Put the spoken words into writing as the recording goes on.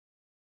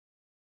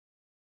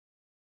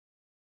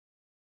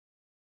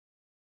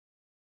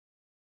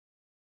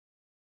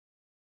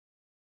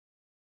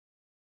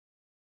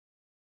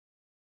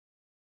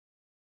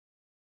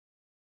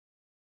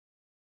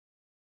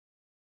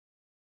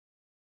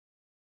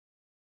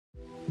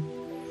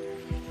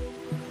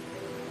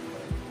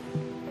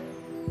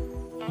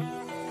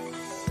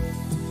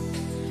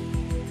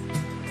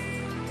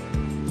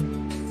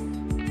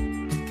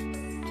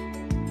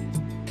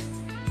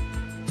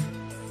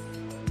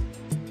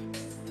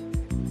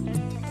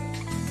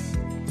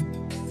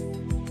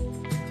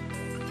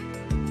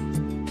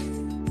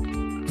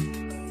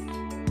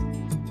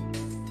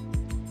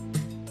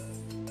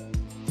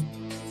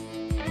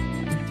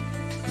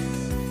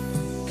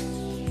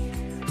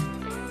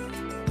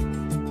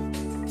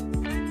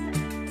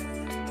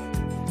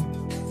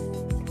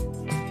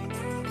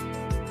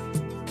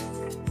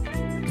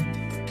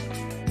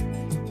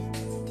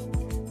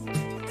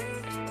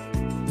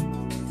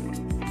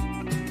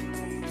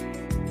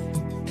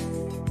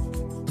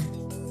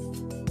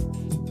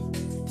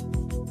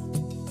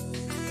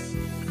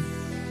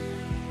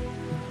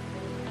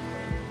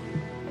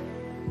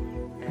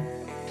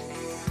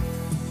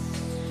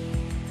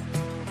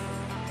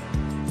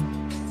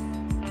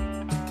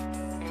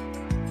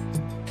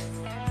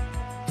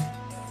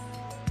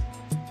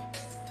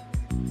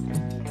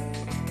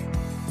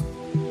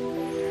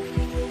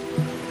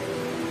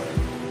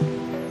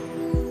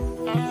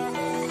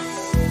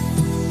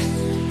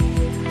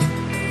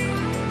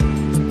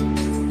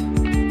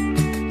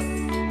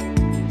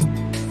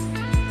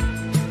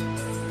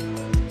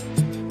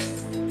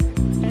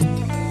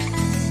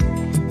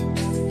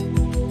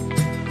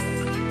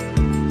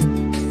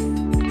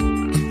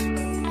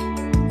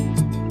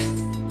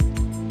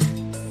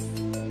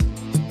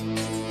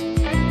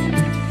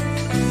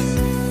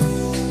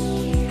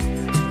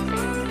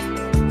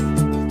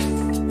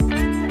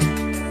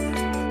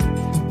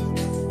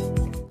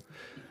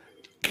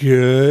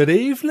Good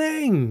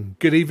evening,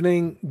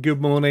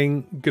 good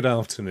morning, good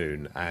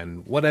afternoon,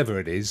 and whatever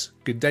it is,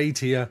 good day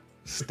to you,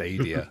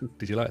 Stadia.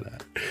 Did you like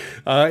that?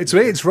 It's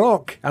me, it's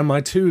Rock, and my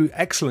two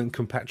excellent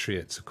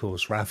compatriots, of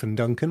course, Raf and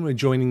Duncan. We're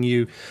joining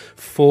you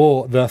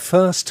for the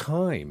first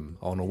time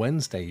on a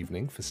Wednesday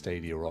evening for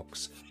Stadia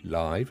Rocks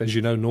Live. As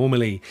you know,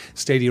 normally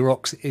Stadia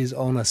Rocks is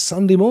on a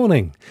Sunday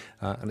morning,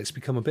 and it's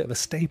become a bit of a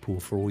staple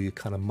for all your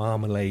kind of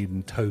marmalade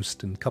and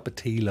toast and cup of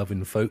tea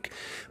loving folk.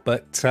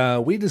 But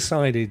we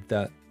decided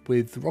that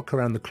with Rock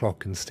Around the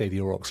Clock and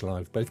Stadia Rocks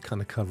Live both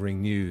kind of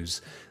covering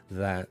news,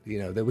 that, you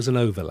know, there was an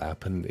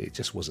overlap and it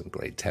just wasn't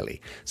great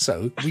telly.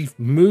 So we've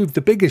moved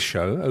the biggest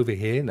show over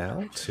here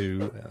now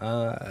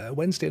to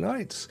Wednesday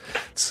nights.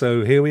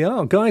 So here we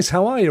are. Guys,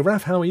 how are you?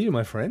 Raf, how are you,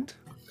 my friend?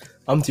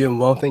 I'm doing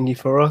well, thank you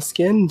for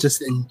asking.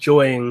 Just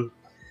enjoying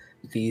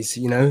these,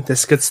 you know,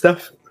 this good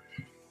stuff.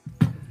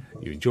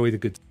 You enjoy the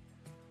good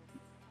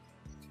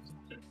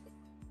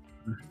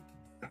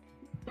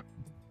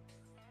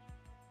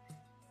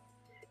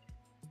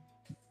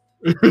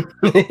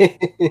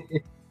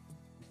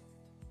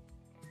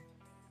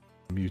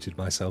muted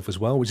myself as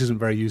well, which isn't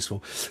very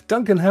useful.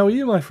 Duncan, how are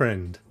you, my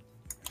friend?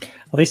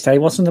 At least I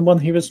wasn't the one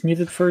who was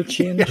muted for a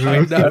change.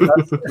 I know.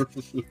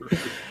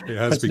 It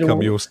has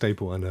become your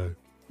staple, I know.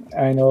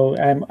 I know.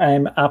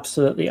 I'm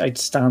absolutely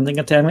outstanding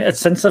at them. It's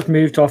since I've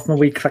moved off my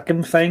wee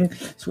clicking thing,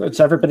 which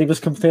everybody was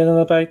complaining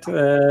about.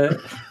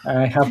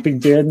 I have been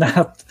doing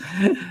that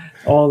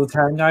all the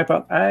time now,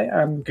 but I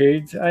am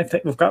good. I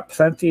think we've got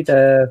plenty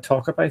to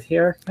talk about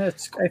here. I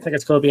think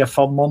it's going to be a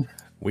fun one.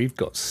 We've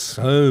got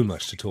so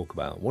much to talk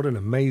about. What an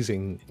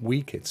amazing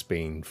week it's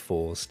been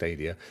for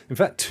Stadia. In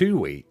fact, 2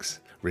 weeks,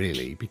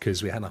 really,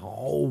 because we had a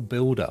whole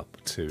build-up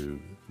to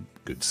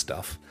good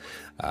stuff,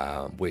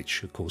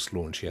 which, of course,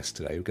 launched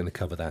yesterday. We're going to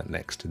cover that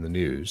next in the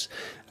news.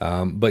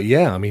 But,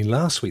 yeah, I mean,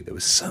 last week there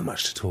was so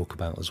much to talk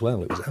about as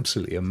well. It was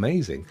absolutely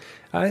amazing.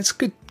 It's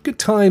good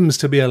times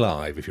to be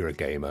alive if you're a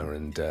gamer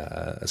and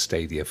a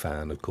Stadia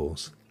fan, of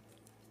course.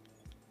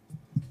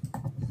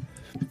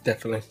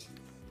 Definitely.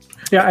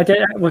 Yeah, I did.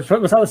 Was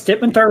that a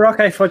statement there,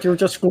 Rock? I thought you were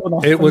just going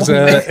off. It was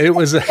a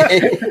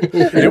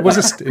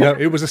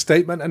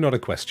statement and not a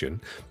question.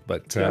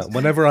 But yes.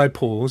 Whenever I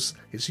pause,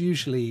 it's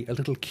usually a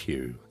little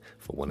cue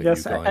for one of you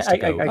guys to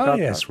go,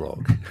 yes, Rock.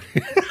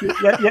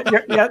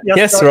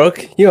 Yes, Rock.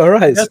 You're all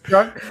right. Yes,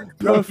 Rock,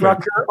 you're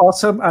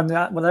awesome. And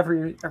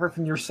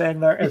everything you're saying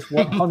there is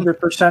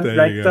 100%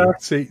 right there.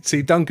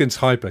 See, Duncan's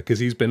hyper because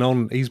he's been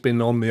on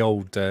the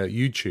old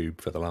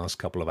YouTube for the last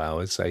couple of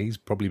hours. So he's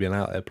probably been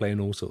out there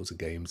playing all sorts of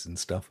games and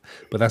stuff.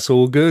 But that's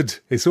all good.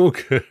 It's all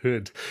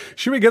good.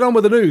 Should we get on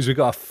with the news? We've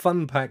got a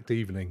fun-packed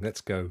evening.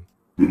 Let's go.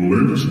 The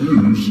latest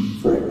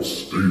news from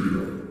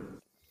Stadia.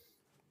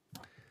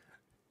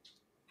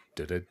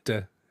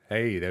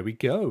 Hey, there we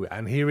go.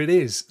 And here it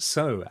is.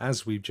 So,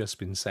 as we've just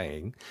been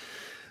saying,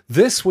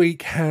 this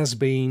week has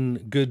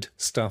been good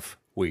stuff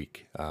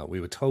week. We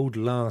were told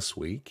last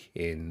week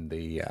in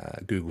the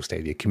Google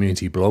Stadia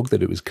community blog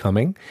that it was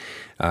coming,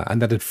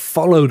 and that had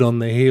followed on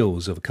the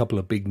heels of a couple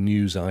of big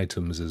news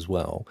items as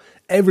well.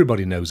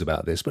 Everybody knows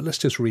about this, but let's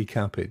just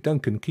recap it.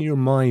 Duncan, can you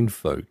remind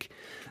folk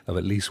of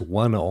at least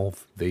one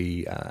of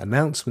the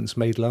announcements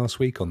made last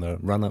week on the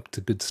run-up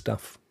to good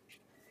stuff?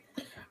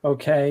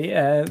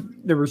 Okay,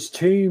 there was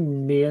two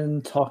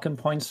main talking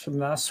points from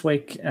last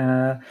week.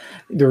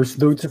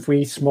 There's loads of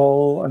wee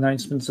small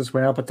announcements as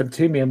well, but the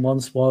two main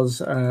ones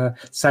was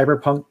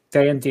Cyberpunk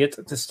Day and Date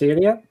to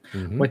Stadia,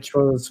 which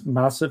was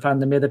massive,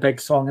 and they made a big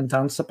song and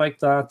dance about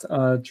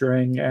that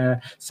during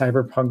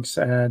Cyberpunk's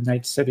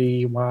Night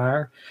City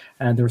Wire,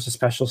 and there was a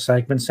special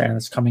segment saying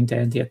it's coming Day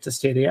and Date to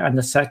Stadia. And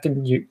the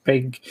second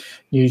big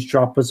news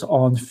drop was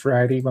on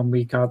Friday when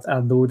we got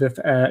a load of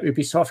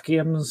Ubisoft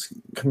games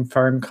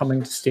confirmed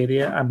coming to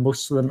Stadia, and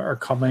most of them are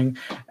coming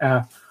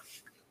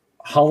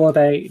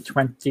holiday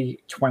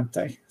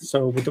 2020.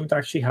 So we don't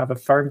actually have a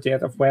firm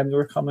date of when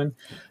they're coming,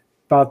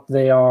 but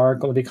they are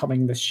going to be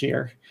coming this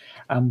year.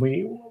 And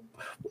we're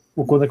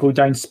going to go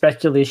down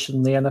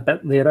speculation lane a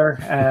bit later,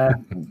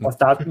 what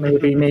that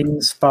maybe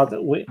means. But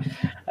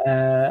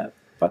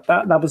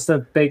that was the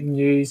big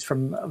news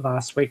from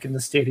last week in the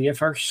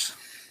Stadiaverse.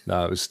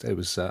 No, it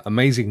was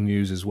amazing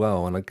news as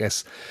well, and I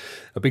guess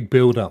a big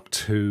build-up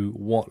to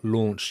what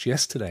launched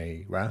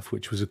yesterday, Raf,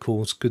 which was, of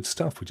course, good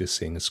stuff. We're just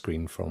seeing a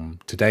screen from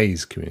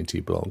today's community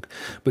blog.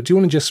 But do you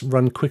want to just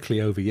run quickly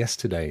over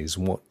yesterday's,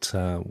 what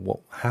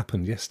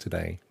happened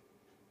yesterday?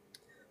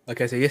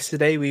 Okay, so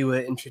yesterday we were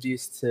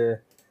introduced to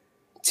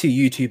two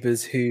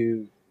YouTubers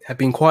who have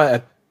been quite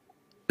a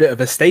bit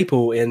of a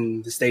staple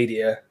in the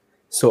Stadia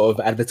sort of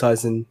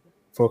advertising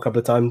for a couple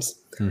of times.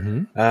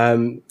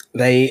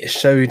 They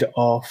showed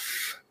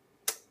off...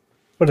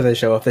 What did they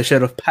show off? They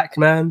showed off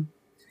Pac-Man.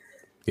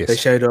 Yes. They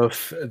showed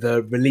off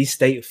the release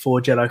date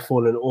for Jedi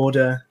Fallen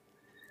Order.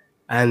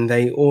 And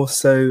they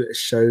also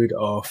showed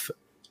off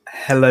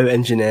Hello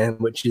Engineer,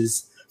 which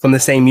is from the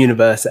same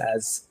universe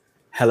as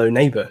Hello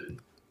Neighbor.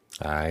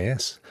 Ah,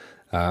 yes.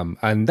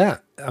 And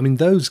that, I mean,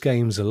 those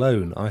games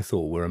alone, I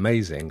thought were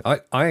amazing.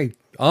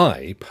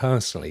 I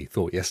personally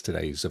thought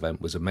yesterday's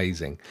event was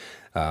amazing.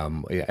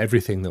 Yeah,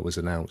 everything that was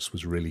announced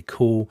was really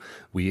cool.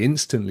 We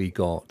instantly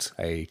got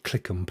a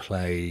click and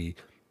play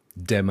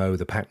demo,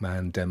 the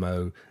Pac-Man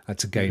demo.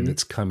 That's a game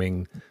that's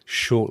coming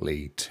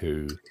shortly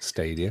to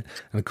Stadia.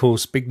 And of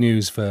course, big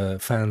news for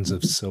fans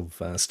of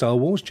Star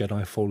Wars,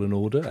 Jedi Fallen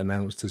Order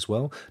announced as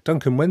well.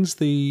 Duncan, when's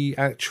the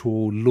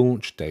actual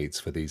launch dates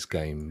for these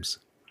games?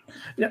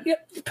 Yeah,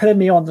 putting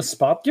me on the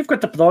spot. You've got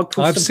the blog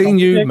post. I've seen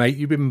you, mate.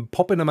 You've been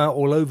popping them out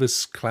all over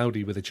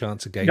Cloudy with a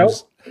Chance of Games.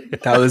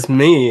 Nope. That was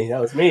me.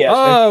 Actually.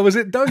 Oh, was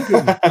it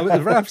Duncan?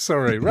 Raph,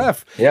 sorry.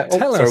 Raph, yeah.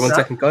 Tell sorry, us. 1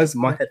 second, guys.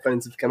 My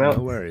headphones have come out.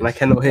 No worries. And I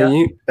cannot hear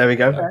you. There we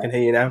go. I can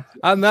hear you now.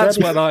 And that's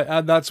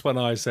when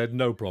I said,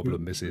 no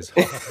problem, Mrs.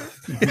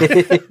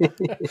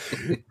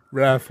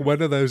 Raph,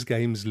 when are those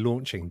games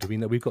launching? Do we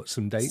know? We've got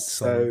some dates.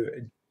 So,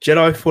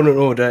 Jedi Fallen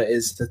Order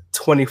is the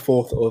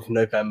 24th of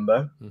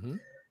November. Mm-hmm.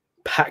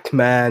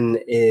 Pac-Man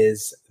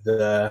is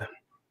I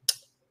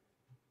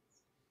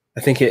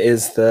think it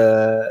is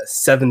the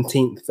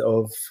 17th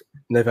of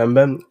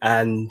November,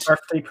 and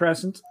birthday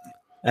present.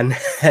 And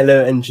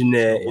Hello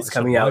Engineer is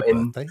coming out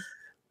in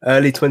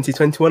early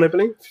 2021, I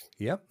believe.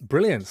 Yep,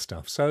 brilliant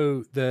stuff.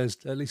 So there's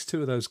at least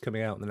 2 of those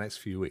coming out in the next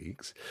few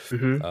weeks.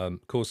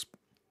 Of course,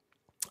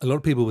 a lot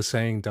of people were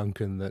saying,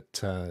 Duncan, that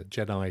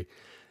Jedi,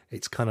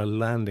 it's kind of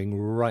landing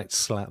right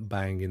slap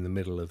bang in the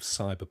middle of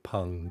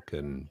Cyberpunk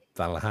and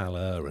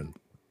Valhalla and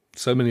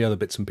so many other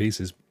bits and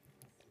pieces.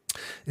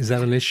 Is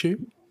that an issue?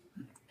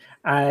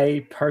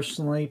 I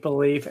personally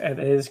believe it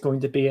is going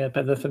to be a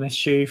bit of an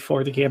issue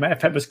for the game.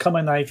 If it was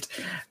coming out,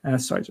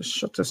 sorry, just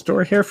shut this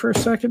door here for a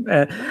second.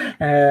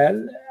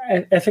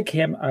 If it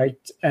came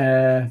out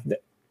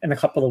in a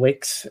couple of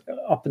weeks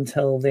up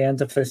until the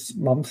end of this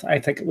month, I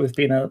think it would have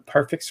been a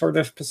perfect sort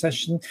of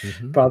position.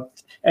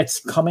 But it's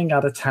coming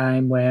at a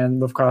time when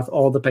we've got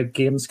all the big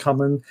games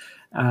coming,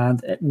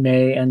 and it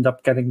may end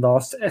up getting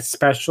lost,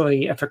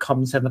 especially if it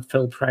comes in at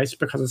full price,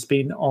 because it's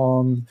been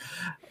on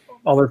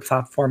other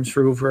platforms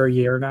for over a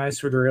year now.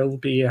 So there will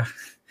be a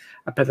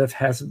bit of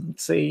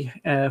hesitancy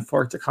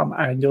for it to come.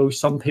 I know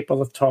some people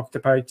have talked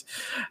about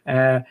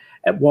it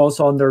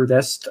was on their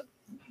list,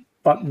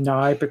 but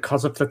now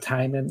because of the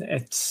timing,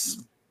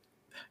 it's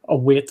a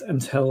wait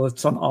until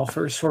it's on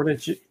offer sort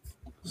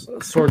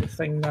of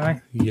thing now.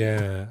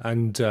 Yeah,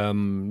 and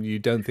you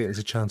don't think there's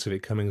a chance of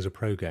it coming as a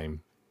pro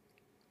game?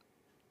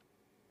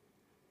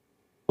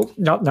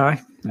 Not now.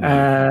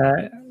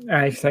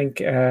 I think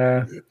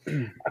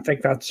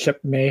that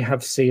ship may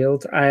have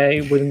sailed.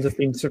 I wouldn't have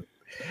been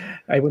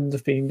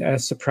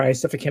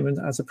surprised if it came in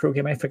as a pro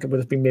game. I think it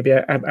would have been maybe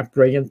a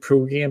brilliant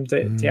pro game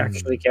to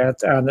actually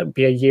get, and it'd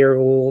be a year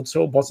old,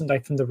 so it wasn't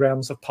like from the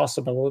realms of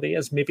possibility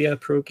as maybe a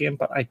pro game.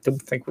 But I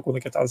don't think we're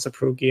going to get that as a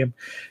pro game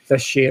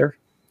this year.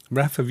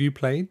 Raph, have you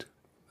played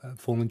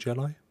Fallen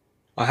Jedi?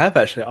 I have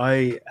actually.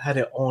 I had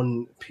it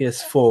on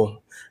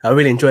PS4. I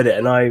really enjoyed it,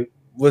 and I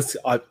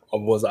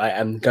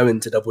am going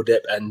to double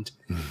dip and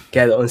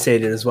get it on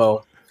Stadia as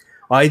well.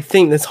 I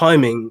think the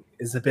timing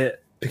is a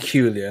bit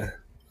peculiar,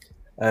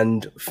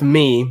 and for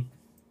me,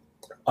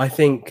 I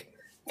think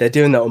they're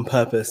doing that on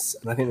purpose,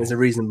 and I think there's a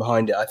reason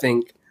behind it. I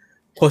think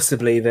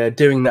possibly they're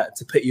doing that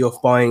to put you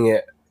off buying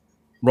it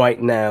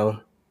right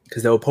now,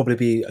 because there will probably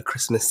be a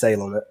Christmas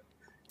sale on it.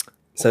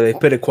 So they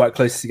put it quite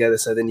close together,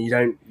 so then you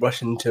don't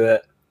rush into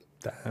it.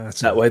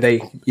 That way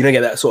you don't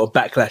get that sort of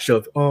backlash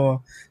of,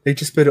 oh, they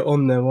just put it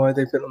on there, why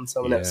they put it on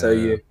someone else?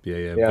 So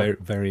very,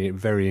 very,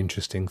 very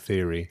interesting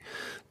theory.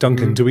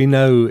 Duncan, do we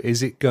know,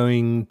 is it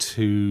going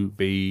to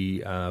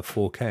be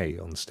 4K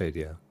on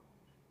Stadia?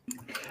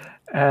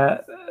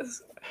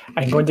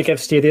 I'm going to give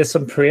Stadia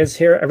some praise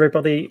here.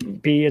 Everybody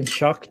be in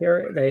shock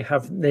here. They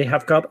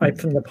have got out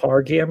from the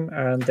Power game,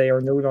 and they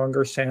are no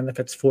longer saying if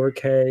it's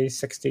 4K,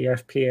 60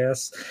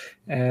 FPS.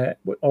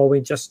 All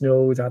we just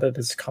know that it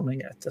is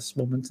coming at this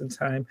moment in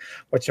time,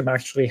 which I'm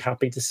actually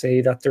happy to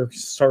see that they're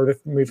sort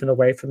of moving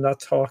away from that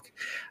talk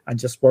and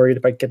just worried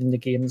about getting the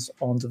games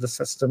onto the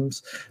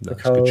systems.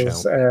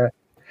 Because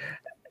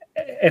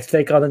if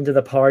they got into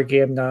the Power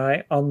game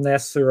now,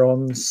 unless they're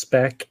on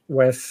spec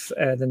with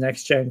the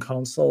next gen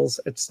consoles,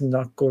 it's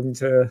not going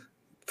to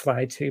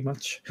fly too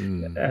much.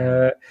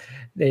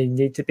 They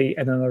need to be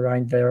in and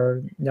around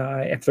there now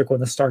if they're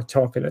going to start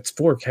talking. It's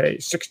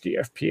 4K, 60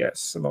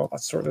 FPS, and all that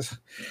sort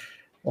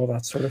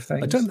of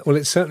thing. Well,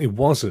 it certainly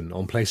wasn't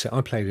on PlayStation. I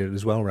played it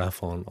as well,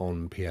 Raph,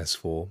 on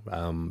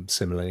PS4,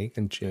 similarly,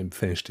 and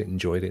finished it,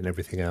 enjoyed it, and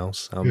everything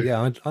else.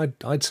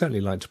 I'd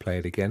certainly like to play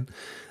it again.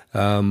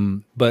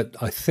 But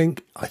I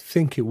think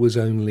it was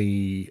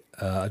only.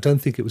 I don't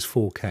think it was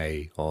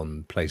 4K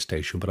on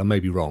PlayStation, but I may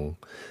be wrong.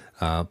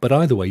 But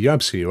either way, you're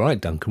absolutely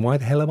right, Duncan. Why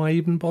the hell am I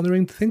even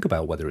bothering to think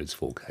about whether it's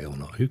 4K or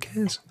not? Who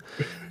cares?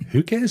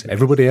 Who cares?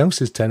 Everybody else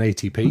is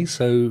 1080p,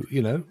 so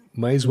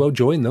may as well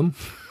join them.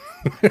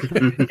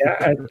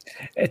 Yeah,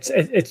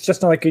 it's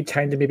just not a good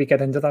time to maybe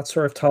get into that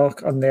sort of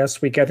talk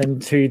unless we get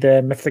into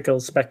the mythical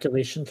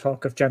speculation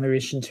talk of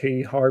Generation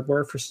 2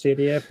 hardware for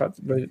Stadia. But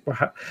we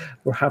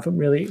haven't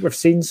really. We've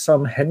seen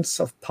some hints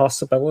of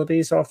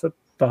possibilities of it,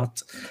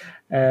 but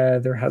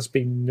there has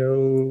been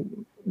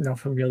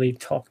nothing really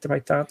talked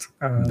about that.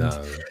 And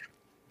No.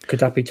 could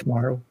that be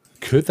tomorrow?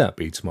 Could that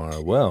be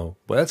tomorrow? Well,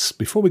 let's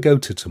before we go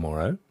to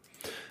tomorrow,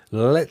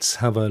 let's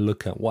have a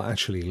look at what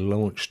actually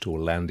launched or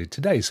landed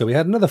today. So we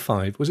had another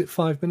 5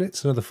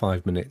 minutes? Another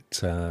 5 minute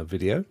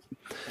video.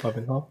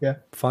 5.5, yeah.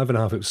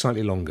 5.5. It was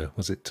slightly longer,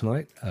 was it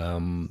tonight? Yeah,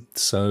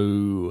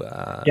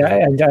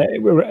 and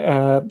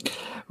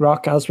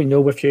Rock, as we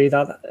know with you,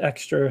 that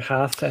extra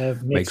half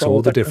makes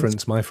all the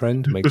difference, my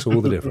friend. Makes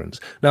all the difference.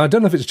 Now, I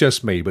don't know if it's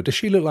just me, but does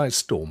she look like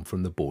Storm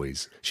from The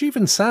Boys? She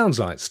even sounds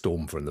like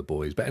Storm from The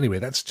Boys. But anyway,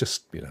 that's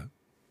just,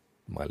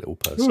 my little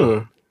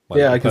personal,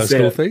 I can see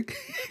it. thing.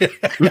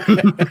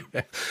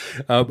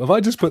 Have I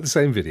just put the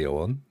same video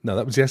on? No,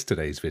 that was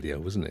yesterday's video,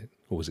 wasn't it?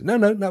 Or was it? No,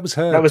 that was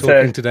her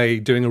talking today,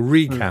 doing a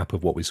recap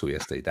of what we saw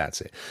yesterday. That's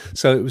it.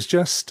 So it was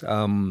just,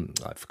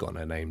 I've forgotten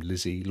her name,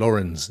 Lizzie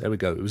Lawrence. There we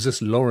go. It was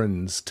just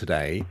Lawrence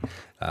today.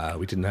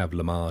 We didn't have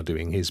Lamar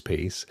doing his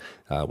piece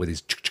with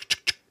his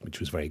which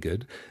was very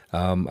good.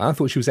 I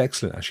thought she was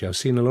excellent, actually. I've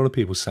seen a lot of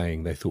people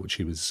saying they thought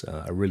she was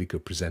a really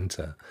good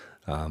presenter.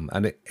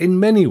 And in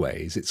many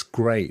ways, it's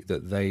great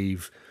that they're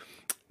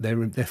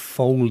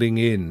folding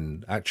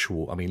in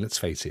actual. I mean, let's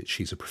face it,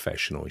 she's a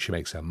professional. She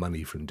makes her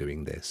money from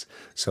doing this.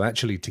 So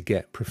actually, to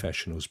get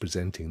professionals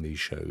presenting these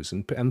shows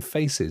and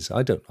faces,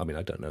 I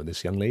don't know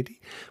this young lady,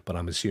 but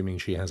I'm assuming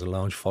she has a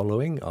large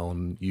following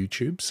on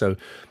YouTube. So,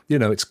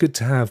 it's good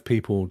to have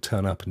people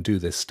turn up and do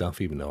this stuff,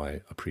 even though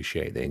I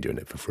appreciate they ain't doing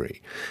it for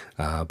free.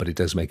 But it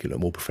does make it look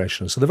more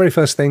professional. So the very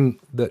first thing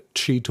that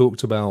she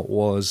talked about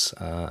was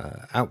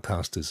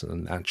Outcasters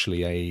and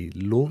actually a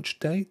launch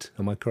date.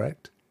 Am I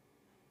correct?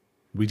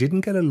 We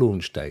didn't get a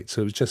launch date,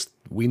 so it was just,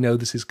 we know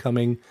this is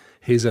coming.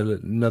 Here's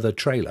another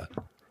trailer.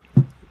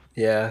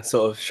 Yeah,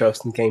 sort of show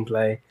some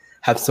gameplay,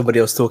 have somebody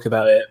else talk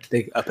about it,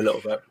 dig up a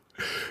little bit.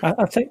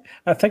 I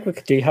think we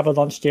do have a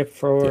launch date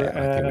for. Yeah,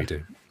 I think we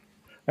do.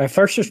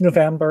 1st of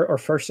November or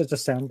 1st of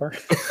December.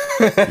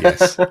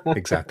 Yes,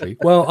 exactly.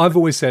 Well, I've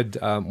always said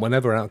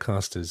whenever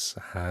Outcasters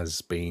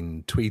has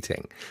been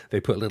tweeting, they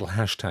put a little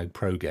hashtag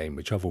pro game,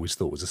 which I've always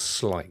thought was a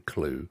slight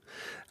clue.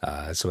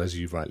 So as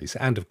you've rightly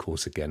said, and of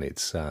course, again,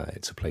 it's a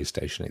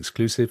PlayStation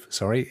exclusive.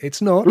 Sorry,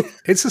 it's not.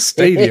 It's a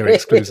Stadia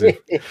exclusive.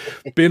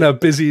 Been a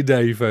busy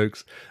day,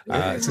 folks.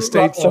 It's a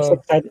Stadia.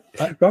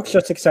 Rock's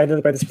just excited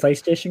about his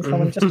PlayStation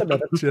coming. Just a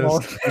minute.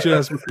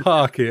 Just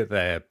park it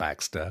there,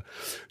 Baxter.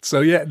 So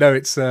yeah, no,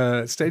 it's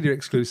Stadia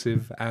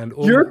exclusive, and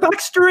you're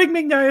Baxtering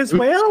me now as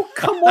well.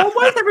 Come on,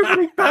 why is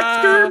everybody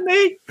Baxtering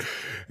me?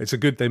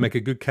 They make a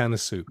good can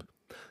of soup.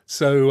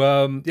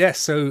 So,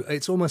 so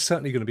it's almost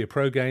certainly going to be a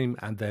pro game,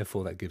 and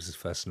therefore that gives us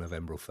 1st of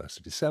November or 1st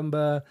of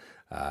December.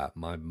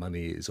 My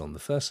money is on the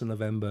 1st of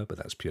November, but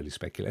that's purely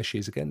speculation.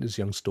 She's again as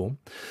Young Storm.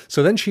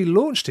 So then she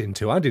launched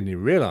into, I didn't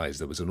even realise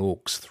there was an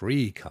Orcs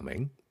 3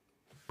 coming.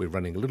 We're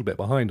running a little bit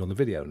behind on the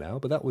video now,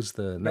 but that was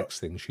the next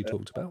thing she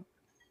talked about.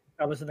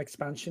 That was an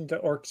expansion to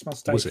Orcs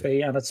Must Die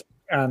 3,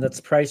 and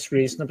it's priced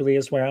reasonably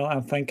as well. I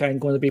think I'm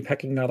going to be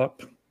picking that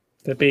up,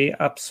 to be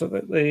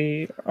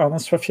absolutely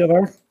honest with you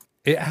there.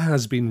 It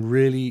has been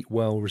really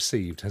well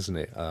received, hasn't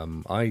it?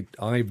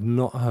 I've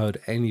not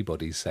heard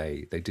anybody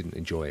say they didn't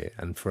enjoy it,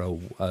 and for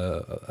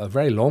a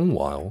very long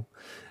while,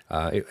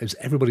 it was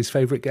everybody's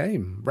favourite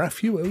game.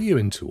 Raph, are you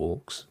into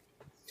Orcs?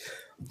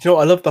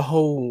 I love the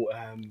whole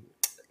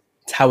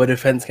tower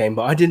defense game,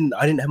 but I didn't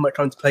have much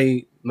time to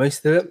play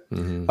most of it.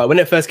 Mm-hmm. Like when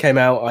it first came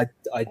out,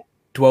 I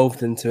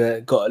delved into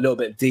it, got a little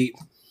bit deep,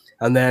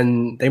 and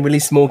then they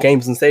released more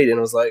games on Stadia, and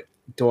I was like,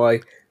 do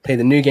I play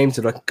the new games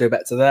or do I go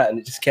back to that? And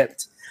it just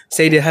kept.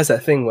 Stadia has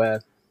that thing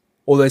where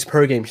all those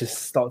pro games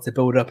just start to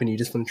build up and you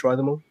just want to try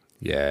them all.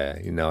 Yeah,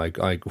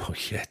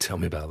 tell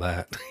me about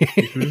that.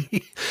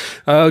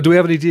 Mm-hmm. Do we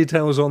have any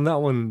details on that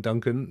one,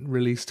 Duncan?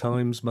 Release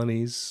times,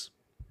 monies?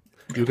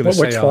 You're going to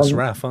say Ask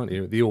Raph, aren't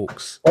you? The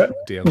Orcs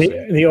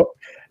DLC.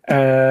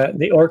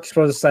 The Orcs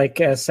was like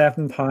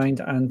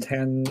 £7 and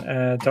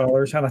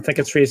 $10, and I think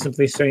it's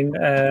reasonably soon.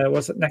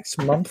 Was it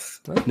next month?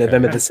 Okay.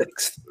 November the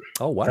 6th.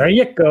 Oh, wow. There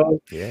you go.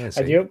 Yeah,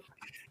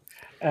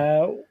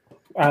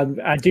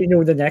 and I do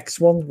know the next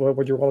one.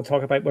 What you want to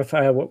talk about with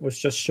what was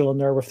just shown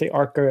there with the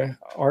Ark. The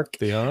Ark.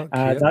 Yeah.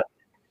 That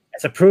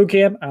it's a pro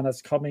game and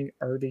it's coming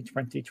early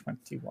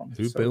 2021.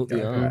 Who built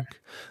the Ark?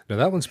 Now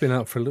that one's been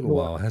out for a little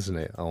while, hasn't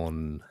it?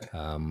 On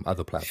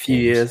other platforms. Few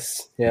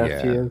years. Yeah.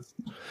 A few years.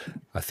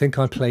 I think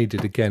I played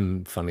it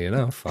again. Funny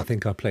enough, I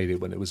think I played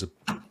it when it was a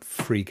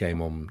free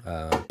game on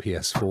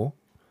PS4.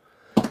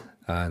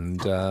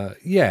 And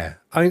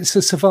it's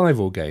a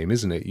survival game,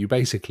 isn't it? You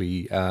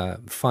basically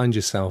find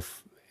yourself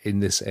in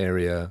this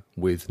area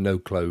with no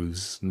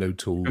clothes, no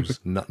tools,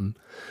 nothing.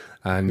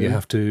 And you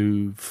have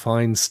to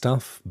find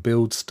stuff,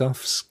 build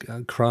stuff,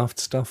 craft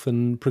stuff,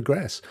 and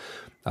progress.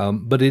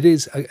 But it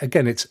is,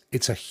 again,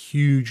 it's a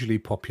hugely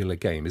popular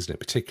game, isn't it?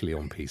 Particularly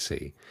on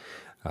PC.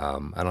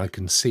 And I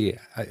can see it.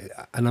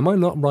 And am I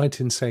not right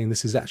in saying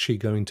this is actually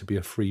going to be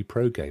a free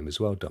pro game as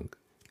well, Dunk?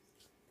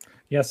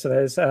 Yes, it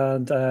is,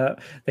 and the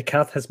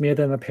cat has made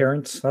an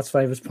appearance. That's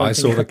why I was pointing. I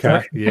saw the at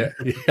that. cat. Yeah,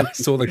 I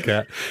saw the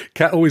cat.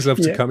 Cat always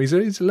loves to Yeah. come. He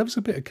loves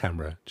a bit of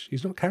camera.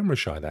 He's not camera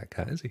shy, that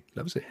cat, is he?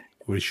 Loves it.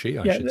 Or is she,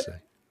 I Yeah, should say.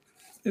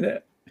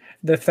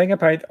 The thing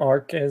about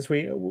Arc is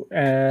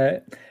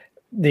the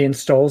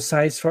install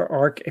size for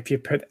Arc, if you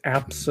put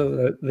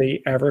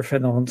absolutely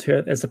everything onto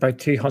it, is about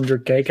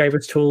 200 gig. I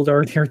was told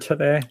earlier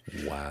today.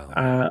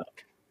 Wow.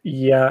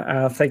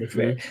 Yeah, I think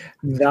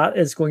that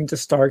is going to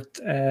start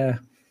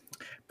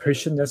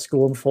pushing this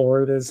going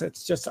forward.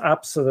 It's just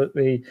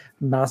absolutely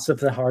massive,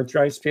 the hard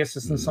drive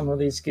spaces in some of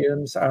these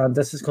games, and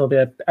this is going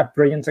to be a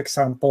brilliant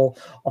example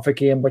of a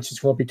game which is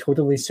going to be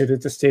totally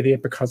suited to Stadia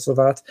because of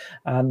that.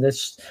 And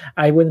this,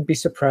 I wouldn't be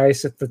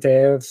surprised if the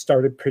dev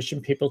started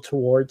pushing people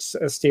towards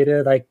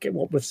Stadia, like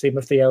what we've seen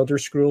with the Elder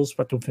Scrolls,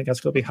 but don't think that's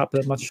going to be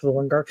happening much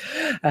longer.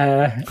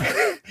 But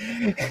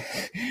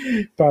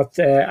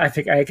I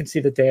think I can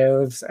see the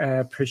devs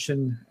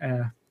pushing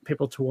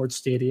people towards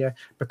Stadia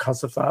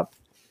because of that.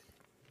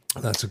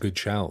 That's a good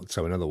shout.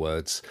 So, in other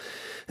words,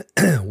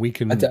 we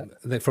can.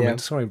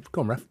 Sorry,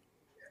 go on, Raf. I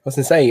was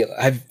going to say,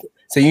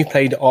 so you've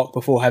played Ark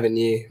before, haven't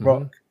you,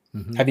 Rock?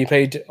 Mm-hmm. Have you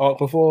played Ark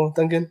before,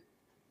 Duncan?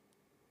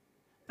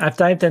 I've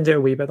dived into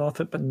a wee bit of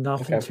it, but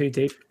nothing too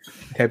deep.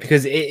 Okay,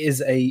 because it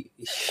is a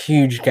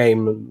huge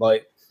game.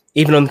 Like,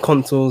 even on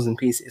consoles and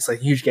PC, it's a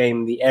huge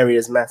game. The area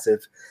is massive.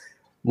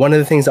 One of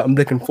the things that I'm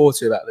looking forward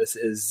to about this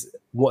is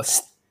what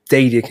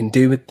Stadia can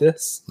do with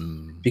this,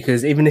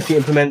 because even if you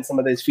implement some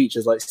of those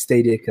features like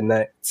Stadia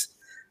Connect,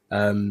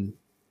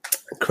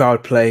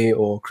 crowd play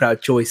or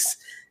crowd choice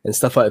and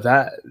stuff like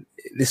that,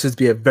 this would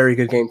be a very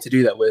good game to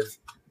do that with,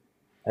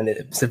 and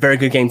it's a very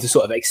good game to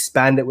sort of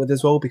expand it with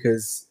as well,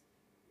 because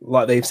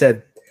like they've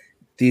said,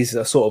 these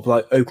are sort of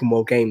like open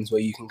world games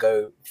where you can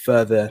go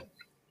further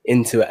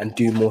into it and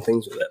do more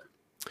things with it.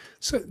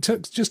 So to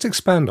just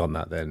expand on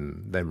that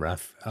then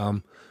Raf,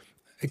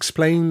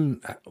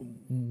 explain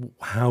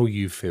how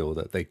you feel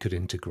that they could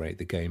integrate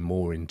the game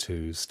more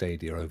into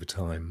Stadia over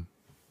time.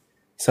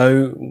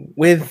 So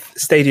with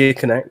Stadia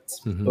Connect,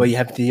 where you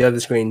have the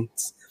other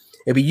screens,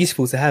 it'd be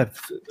useful to have,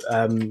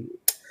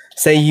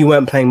 say you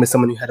weren't playing with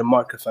someone who had a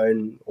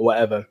microphone or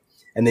whatever,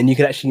 and then you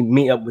could actually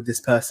meet up with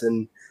this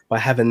person by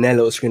having their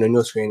little screen on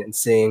your screen and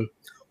seeing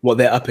what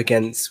they're up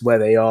against, where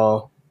they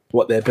are,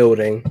 what they're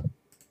building.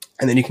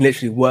 And then you can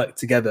literally work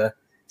together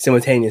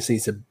simultaneously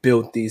to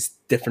build these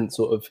different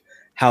sort of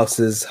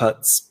houses,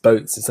 huts,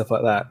 boats, and stuff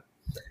like that.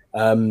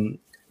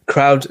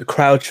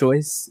 Crowd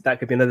choice, that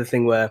could be another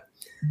thing where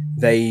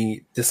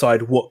they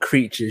decide what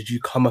creatures you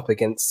come up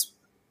against,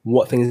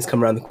 what things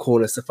come around the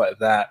corner, stuff like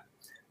that.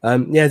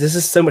 There's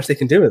just so much they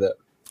can do with it.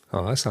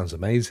 Oh, that sounds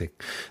amazing.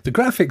 The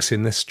graphics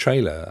in this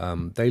trailer,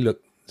 they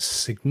look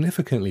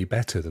significantly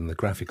better than the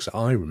graphics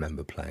I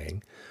remember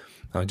playing.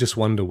 I just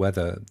wonder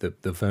whether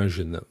the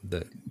version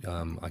that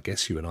I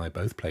guess you and I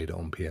both played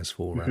on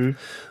PS4,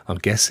 I'm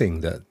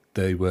guessing that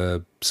they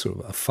were sort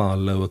of a far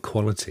lower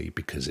quality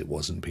because it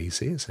wasn't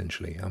PC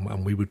essentially,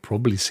 and we would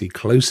probably see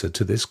closer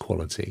to this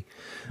quality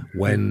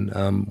when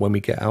we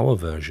get our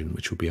version,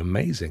 which would be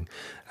amazing.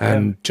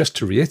 And just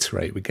to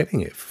reiterate, we're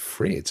getting it for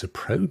free. It's a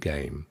pro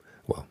game.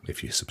 Well,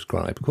 if you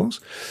subscribe, of course.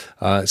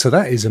 So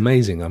that is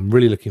amazing. I'm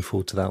really looking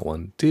forward to that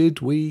one. Did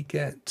we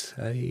get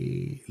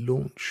a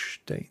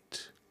launch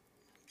date?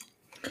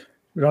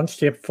 Launch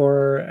date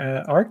for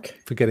Arc?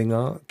 For getting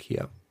Arc,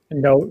 yeah.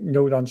 No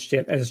launch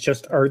date. It's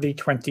just early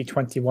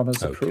 2021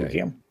 as a pro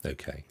game.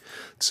 Okay.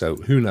 So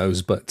who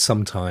knows, but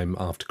sometime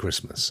after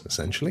Christmas,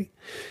 essentially.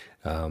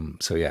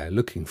 So yeah,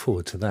 looking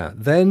forward to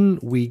that. Then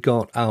we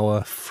got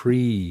our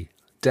free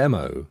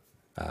demo,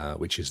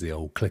 which is the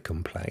old click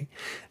and play,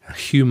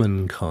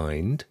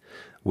 Humankind,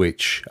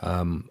 which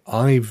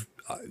I've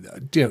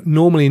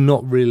normally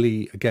not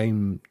really a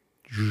game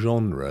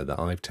genre that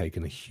I've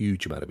taken a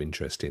huge amount of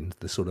interest in,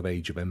 the sort of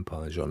Age of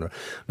Empires genre.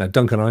 Now,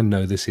 Duncan, I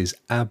know this is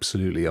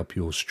absolutely up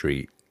your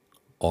street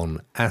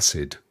on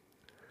acid.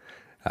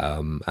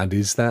 And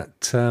is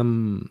that,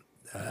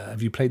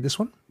 have you played this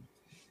one?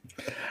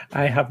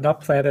 I have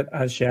not played it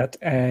as yet.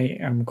 I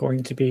am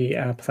going to be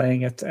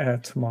playing it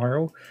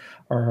tomorrow,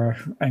 or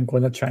I'm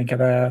going to try and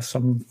get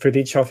some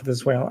footage of it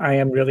as well. I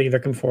am really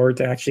looking forward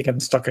to actually getting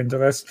stuck into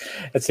this.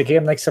 It's a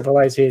game like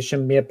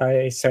Civilization made by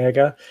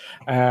Sega.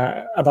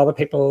 A lot of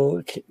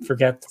people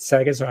forget that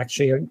Sega's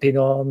actually been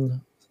on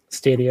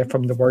Stadia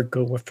from the word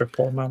go with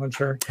Football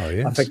Manager. Oh,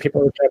 yes. I think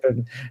people are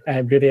getting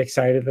really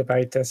excited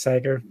about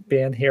Sega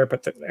being here,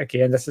 but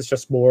again, this is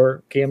just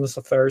more games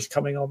of theirs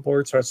coming on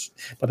board,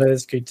 but it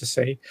is good to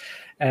see.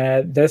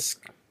 Do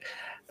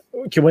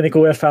you want to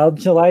go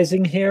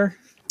evangelizing here?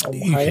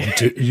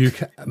 You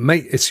can,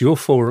 mate. It's your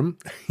forum.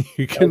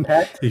 You can,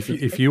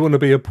 if you want to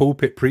be a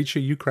pulpit preacher,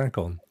 you crack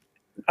on.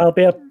 I'll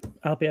be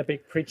a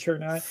big preacher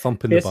now.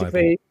 Thumping the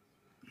Bible.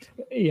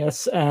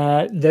 Yes,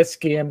 this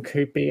game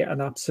could be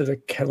an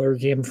absolute killer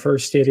game for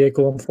Stadia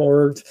going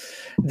forward.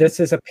 This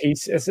is a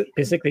piece.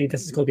 Basically,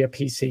 this is going to be a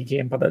PC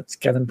game, but it's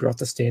getting brought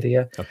to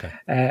Stadia. Okay.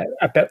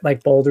 A bit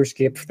like Baldur's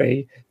Gate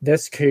 3.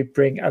 This could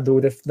bring a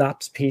load of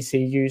lapsed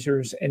PC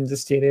users into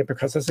Stadia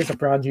because this is a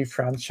brand new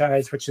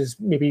franchise, which is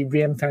maybe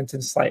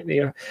reinventing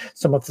slightly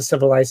some of the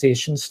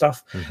Civilization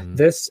stuff. Mm-hmm.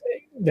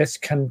 This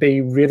can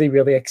be really,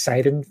 really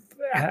exciting.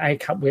 I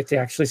can't wait to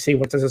actually see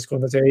what this is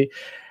going to do.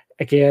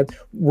 Again,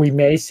 we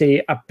may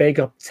see a big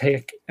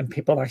uptake in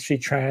people actually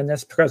trying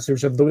this because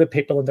there's a load of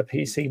people in the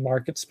PC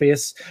market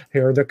space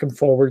who are looking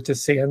forward to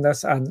seeing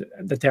this, and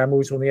the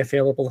demo is only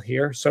available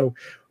here. So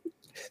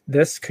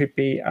this could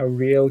be a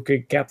real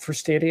good get for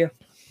Stadia.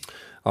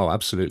 Oh,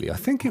 absolutely. I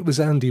think it was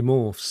Andy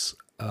Morphs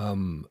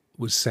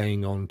was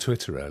saying on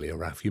Twitter earlier,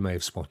 Raf, you may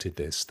have spotted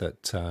this,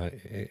 that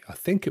I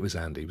think it was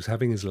Andy, was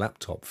having his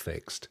laptop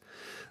fixed.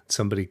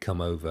 Somebody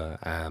come over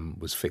and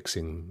was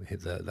fixing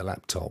the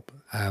laptop.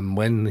 And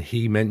when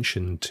he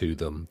mentioned to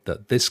them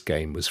that this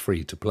game was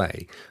free to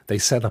play, they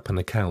set up an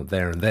account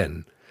there and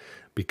then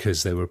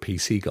because they were a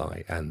PC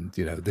guy. And,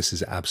 you know, this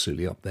is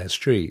absolutely up their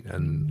street.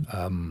 And,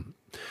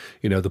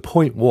 you know, the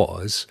point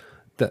was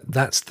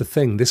that's the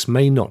thing. This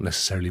may not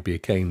necessarily be a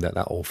game that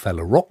old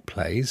fella Rock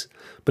plays,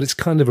 but it's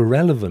kind of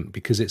irrelevant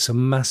because it's a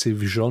massive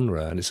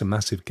genre and it's a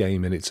massive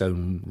game in its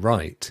own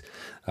right.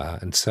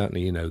 And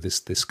certainly, you know,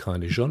 this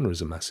kind of genre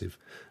is a massive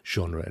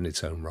genre in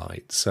its own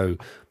right. So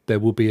there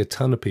will be a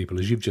ton of people,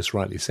 as you've just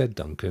rightly said,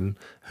 Duncan,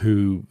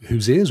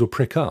 whose ears will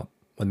prick up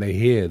when they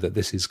hear that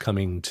this is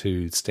coming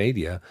to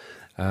Stadia.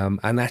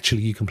 And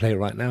actually, you can play it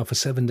right now for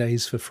 7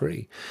 days for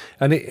free.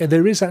 And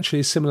there is actually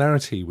a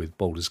similarity with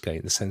Baldur's Gate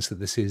in the sense that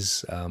this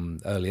is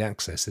early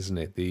access, isn't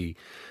it? The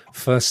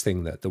first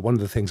thing one of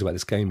the things about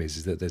this game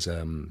is that there's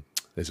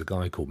a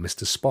guy called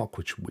Mr. Spock,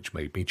 which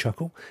made me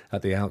chuckle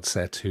at the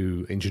outset,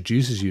 who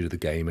introduces you to the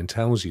game and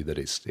tells you that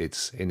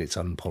it's in its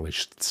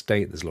unpolished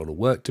state. There's a lot of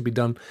work to be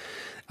done.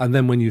 And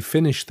then when you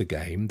finish the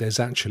game, there's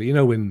actually, you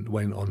know,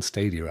 when on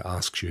Stadia it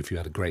asks you if you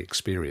had a great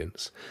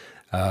experience.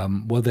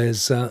 Well,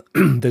 there's a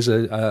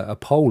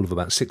poll of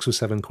about 6 or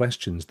 7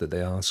 questions that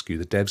they ask you,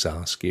 the devs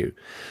ask you,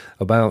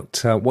 about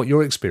what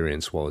your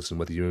experience was and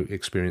whether you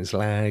experienced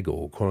lag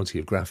or quality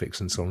of graphics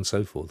and so on and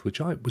so forth,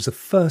 which was the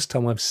first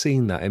time I've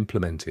seen that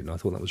implemented, and I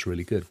thought that was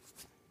really good.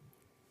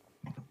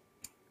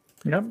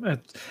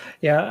 Sounds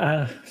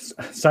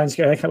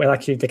good. I can't wait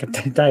actually to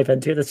dive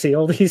into it to see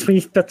all these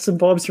wee bits and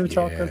bobs you're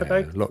talking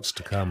about. Lots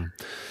to come.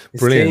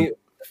 Brilliant.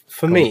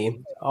 For me,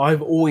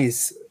 I've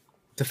always...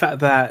 The fact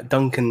that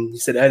Duncan, you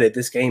said earlier,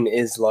 this game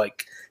is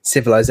like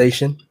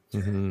Civilization.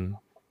 Mm-hmm.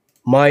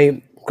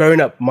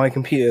 Growing up, my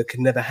computer could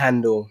never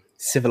handle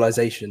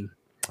Civilization.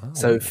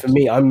 So for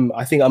me,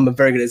 I think I'm a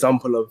very good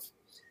example of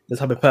the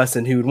type of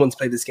person who would want to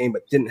play this game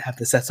but didn't have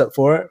the setup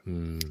for it.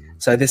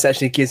 So this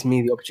actually gives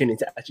me the opportunity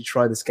to actually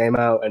try this game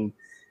out and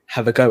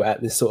have a go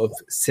at this sort of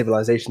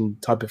Civilization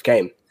type of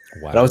game.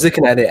 Wow. But I was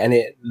looking at it and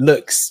it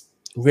looks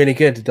really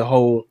good. The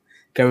whole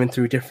going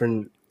through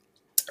different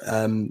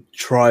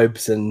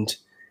tribes and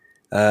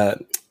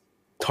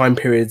time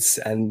periods,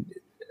 and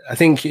I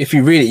think if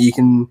you read it, you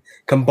can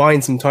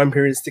combine some time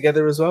periods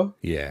together as well.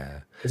 Yeah,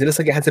 because it looks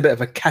like it has a bit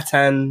of a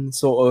Catan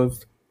sort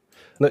of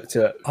look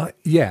to it. I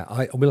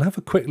will have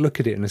a quick look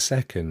at it in a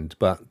second,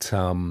 but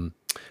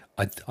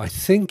I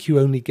think you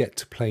only get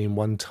to play in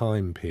one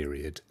time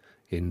period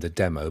in the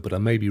demo, but I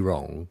may be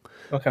wrong.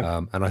 Okay,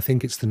 and I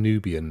think it's the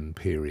Nubian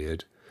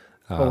period.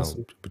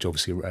 Awesome. Which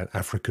obviously an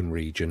African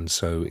region,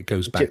 so it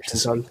goes back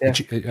Egyptian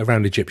to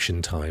around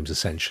Egyptian times,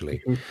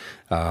 essentially.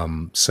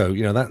 Mm-hmm. So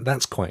you know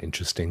that's quite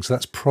interesting. So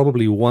that's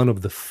probably one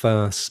of the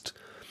first.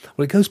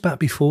 Well, it goes back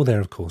before there,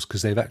 of course,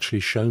 because they've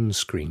actually shown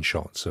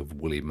screenshots of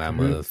woolly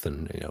mammoth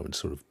and and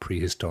sort of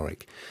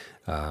prehistoric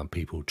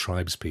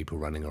tribes people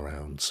running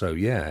around. So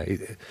yeah,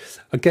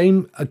 a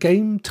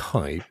game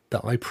type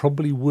that I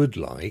probably would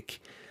like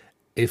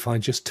if I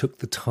just took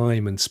the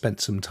time and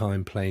spent some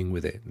time playing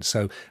with it. And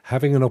so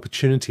having an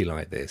opportunity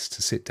like this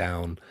to sit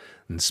down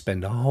and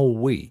spend a whole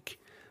week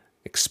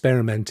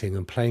experimenting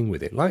and playing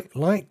with it,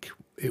 like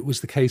it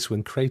was the case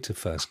when Crater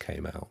first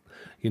came out.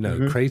 You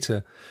know,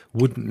 Crater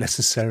wouldn't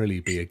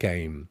necessarily be a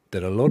game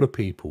that a lot of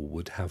people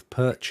would have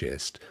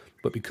purchased,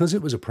 but because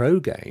it was a pro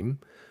game,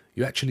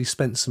 you actually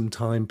spent some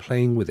time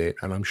playing with it,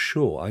 and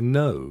I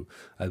know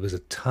there was a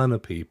ton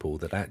of people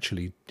that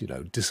actually,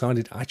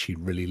 decided I actually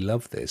really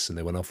love this, and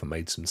they went off and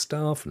made some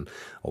stuff, and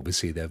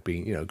obviously they've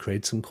been,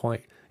 created some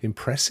quite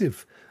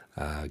impressive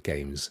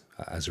games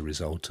as a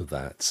result of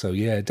that. So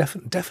yeah,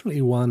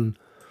 definitely one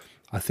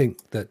I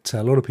think that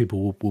a lot of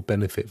people will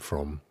benefit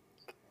from.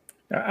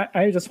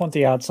 I just want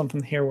to add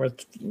something here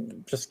what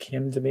just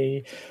came to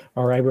me,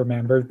 or I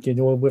remembered,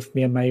 with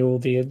me in my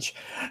old age.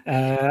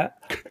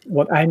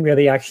 What I'm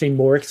really actually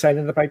more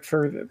excited about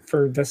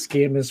for this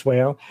game as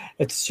well,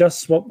 it's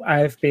just what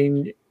I've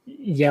been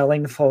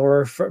yelling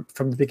for from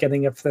the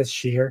beginning of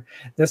this year.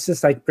 This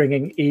is like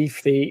bringing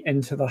E3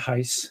 into the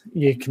house.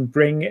 You can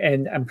bring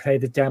in and play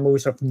the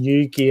demos of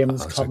new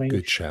games coming. That's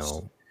a good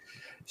shout.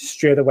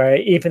 straight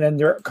away, even in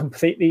their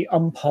completely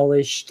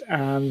unpolished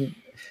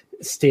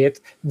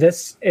state.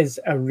 This is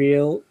a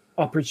real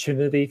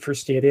opportunity for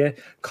Stadia.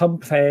 Come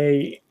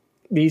play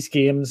these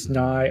games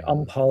now,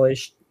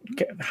 unpolished,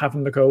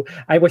 having to go.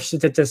 I wish they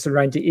did this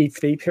around the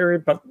E3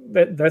 period, but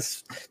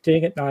this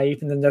doing it now,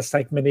 even in this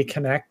like mini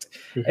Connect,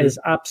 is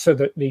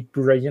absolutely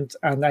brilliant,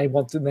 and I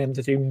wanted them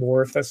to do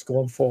more of this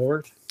going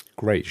forward.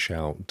 Great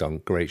shout,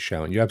 Dunk. Great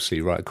shout. And you're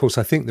absolutely right. Of course,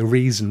 I think the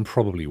reason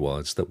probably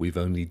was that we've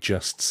only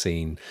just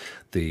seen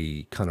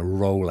the kind of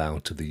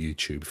rollout of the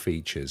YouTube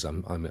features.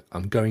 I'm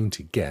going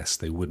to guess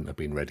they wouldn't have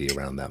been ready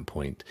around that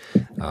point.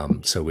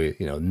 So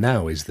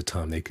now is the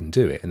time they can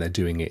do it, and they're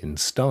doing it in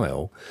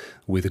style,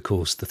 with of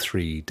course the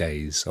 3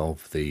 days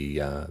of the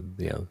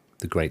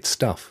the great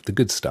stuff, the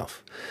good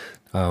stuff.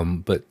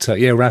 But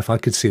Raf, I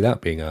could see that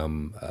being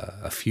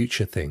a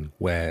future thing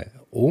where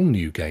all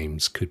new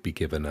games could be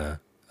given a.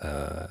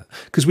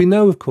 Because we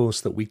know, of course,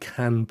 that we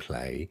can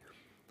play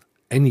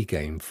any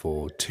game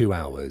for 2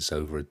 hours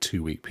over a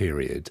 2-week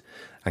period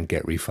and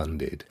get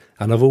refunded.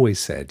 And I've always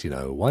said,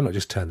 why not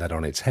just turn that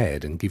on its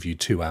head and give you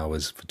 2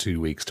 hours for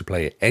 2 weeks to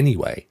play it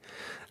anyway?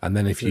 And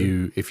then if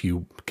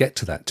you get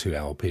to that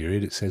 2-hour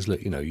period, it says,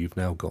 look, you've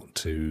now got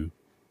to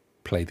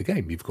play the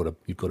game. You've got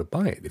to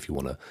buy it if you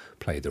want to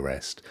play the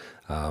rest.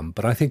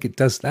 But I think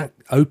that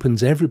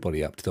opens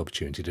everybody up to the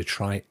opportunity to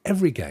try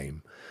every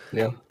game.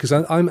 Yeah, because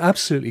I'm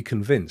absolutely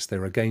convinced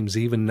there are games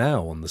even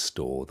now on the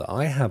store that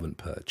I haven't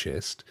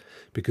purchased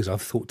because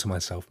I've thought to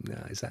myself,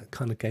 is that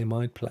kind of game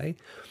I'd play?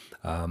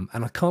 And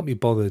I can't be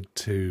bothered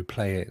to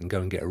play it and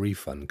go and get a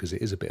refund because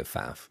it is a bit of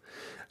faff.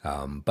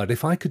 But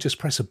if I could just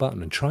press a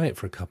button and try it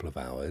for a couple of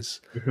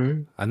hours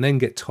and then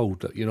get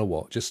told that,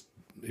 just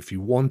if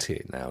you want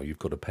it now, you've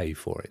got to pay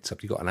for it. So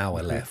if you've got an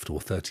hour left or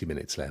 30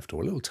 minutes left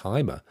or a little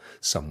timer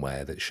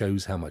somewhere that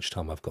shows how much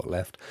time I've got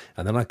left,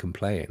 and then I can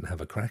play it and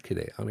have a crack at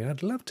it. I mean,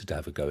 I'd love to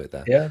have a go at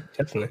that. Yeah,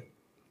 definitely.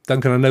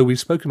 Duncan, I know we've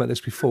spoken about this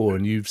before,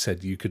 and you've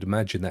said you could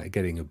imagine that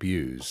getting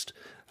abused.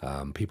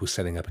 People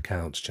setting up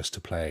accounts just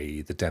to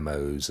play the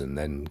demos and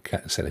then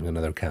setting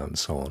another account and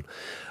so on.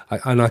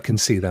 And I can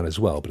see that as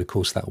well, but of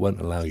course that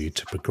won't allow you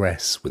to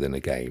progress within a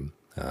game.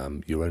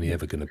 You're only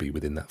ever going to be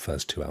within that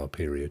first 2-hour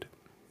period.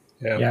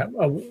 Yeah.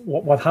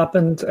 What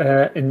happened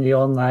in the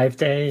on live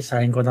days,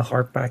 I'm going to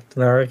harp back to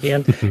there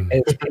again,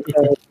 is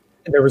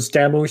there was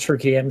demos for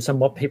games, and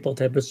what people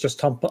did was just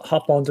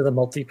hop onto the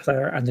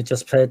multiplayer, and they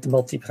just played the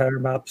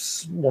multiplayer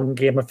maps, one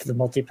game of the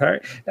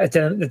multiplayer. It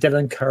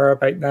didn't care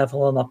about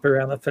leveling up or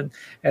anything,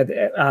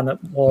 and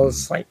it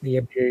was slightly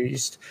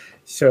abused.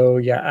 So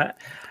yeah,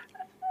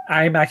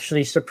 I'm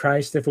actually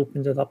surprised they've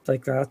opened it up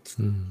like that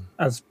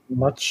as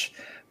much.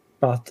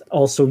 But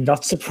also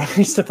not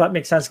surprised, if that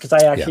makes sense, because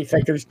I actually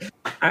think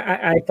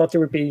I thought there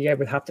would be, I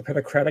would have to put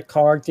a credit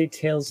card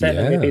details in,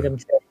 and maybe them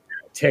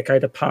take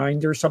out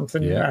 £1 or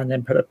something and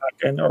then put it back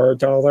in, or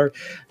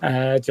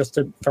 $1, just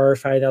to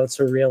verify that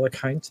it's a real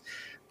account.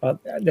 But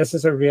this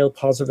is a real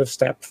positive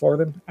step for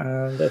them,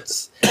 and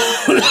it's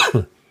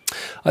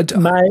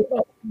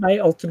my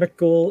ultimate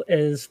goal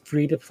is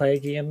free to play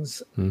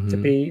games to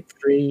be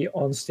free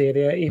on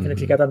Stadia, even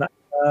if you get an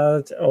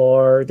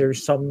or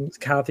there's some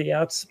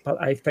caveats,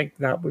 but I think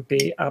that would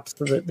be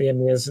absolutely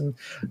amazing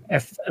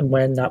if and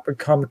when that would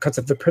come, because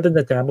if they're putting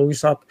the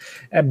demos up,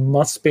 it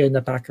must be in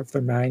the back of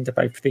their mind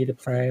about free to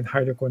play and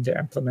how they're going to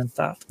implement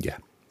that. Yeah,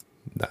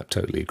 I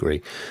totally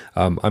agree.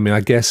 I mean,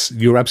 I guess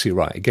you're absolutely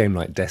right. A game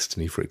like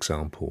Destiny, for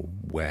example,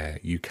 where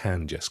you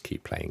can just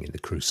keep playing in the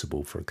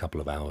Crucible for a couple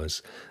of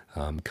hours,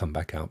 come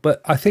back out.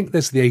 But I think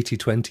there's the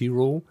 80-20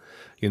 rule.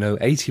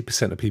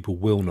 80% of people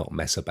will not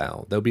mess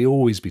about. There'll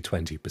always be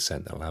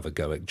 20% that'll have a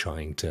go at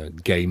trying to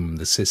game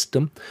the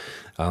system.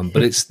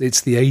 But it's the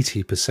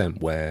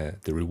 80% where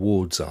the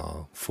rewards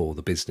are for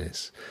the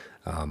business.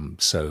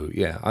 So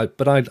yeah, I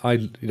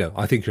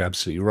think you're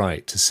absolutely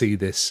right to see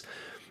this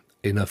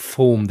in a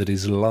form that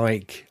is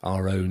like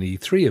our own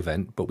E3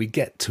 event, but we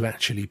get to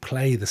actually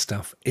play the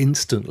stuff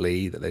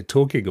instantly that they're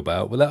talking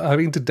about without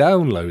having to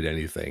download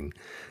anything.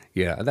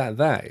 Yeah,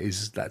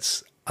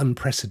 that's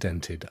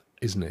unprecedented,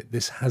 isn't it?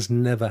 This has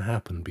never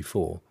happened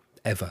before,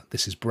 ever.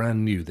 This is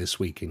brand new this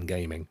week in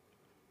gaming.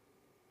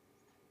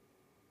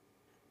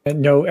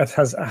 No, it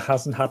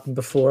hasn't happened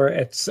before.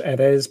 It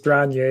is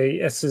brand new.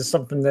 This is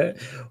something that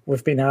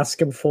we've been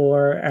asking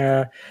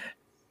for.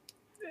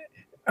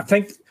 I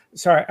think.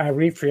 Sorry, I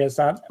rephrase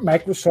that.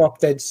 Microsoft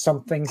did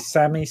something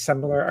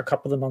semi-similar a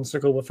couple of months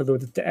ago with a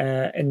load of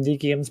indie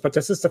games, but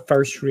this is the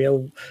first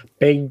real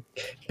big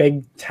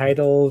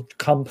title,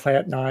 come play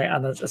it now,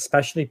 and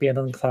especially being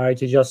on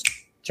cloud, you just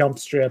jump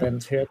straight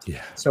into it.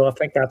 Yeah. So I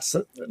think that's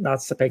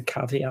a big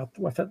caveat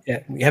with it. Yeah,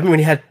 we haven't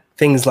really had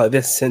things like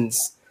this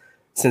since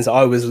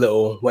I was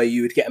little, where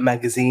you would get a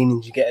magazine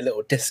and you get a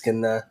little disc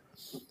in there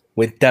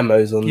with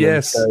demos on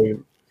them.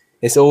 So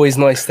it's always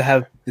nice to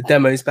have the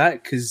demos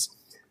back, because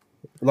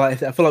I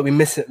feel like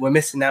we're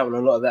missing out on a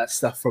lot of that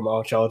stuff from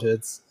our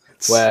childhoods,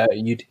 where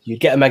you'd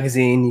get a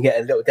magazine, you get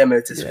a little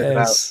demo disc with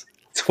about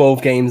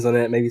 12 games on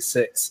it, maybe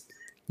 6.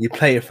 You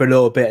play it for a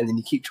little bit, and then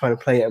you keep trying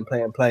to play it and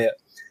play it and play it.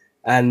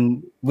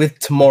 And with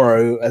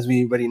tomorrow, as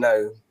we already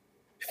know,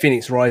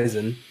 Phoenix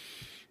Rising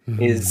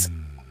is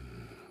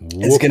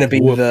going to be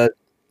the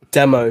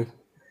demo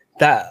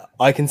that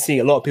I can see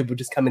a lot of people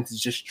just coming to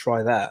just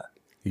try that.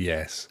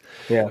 Yes.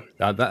 Yeah.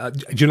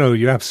 You know,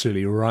 you're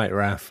absolutely right,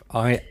 Raf.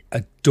 I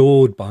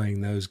adored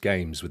buying those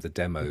games with the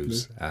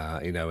demos.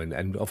 You know,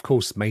 and of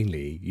course,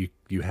 mainly you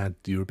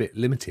were a bit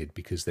limited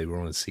because they were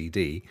on a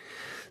CD.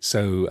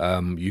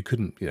 So you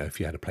couldn't, you know, if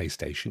you had a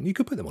PlayStation, you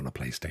could put them on a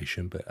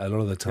PlayStation, but a lot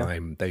of the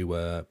time they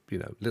were, you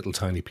know, little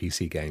tiny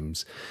PC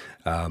games.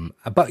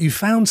 But you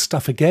found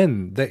stuff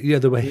again that, you know,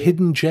 there were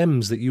hidden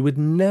gems that you would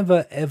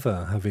never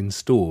ever have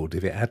installed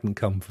if it hadn't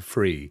come for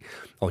free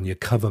on your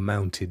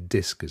cover-mounted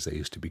disc, as they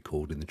used to be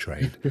called in the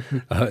trade.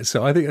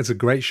 So I think that's a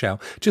great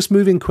shout. Just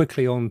moving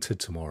quickly on to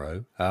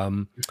tomorrow.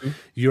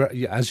 You're,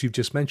 as you've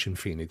just mentioned,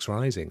 Phoenix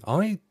Rising.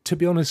 I, to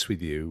be honest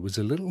with you, was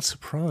a little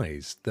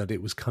surprised that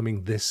it was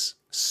coming this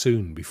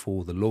soon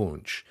before the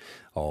launch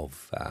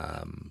of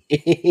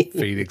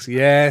Phoenix.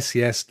 Yes,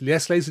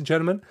 ladies and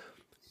gentlemen.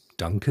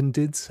 Duncan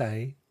did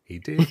say he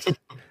did.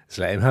 Let's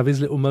let him have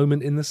his little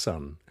moment in the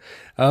sun.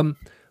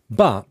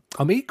 But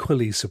I'm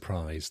equally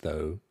surprised,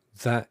 though,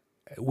 that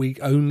we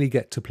only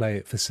get to play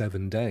it for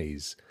 7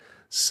 days.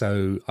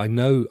 So I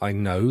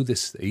know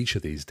this. Each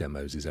of these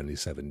demos is only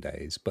 7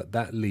 days, but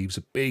that leaves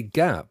a big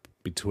gap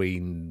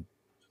between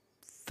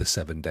the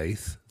seventh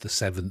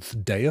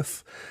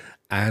dayeth,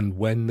 and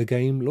when the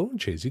game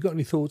launches. You got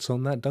any thoughts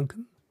on that,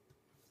 Duncan?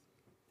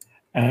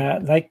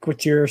 Like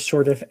what you're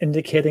sort of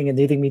indicating and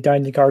leading me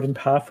down the garden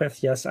path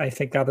with, yes, I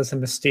think that is a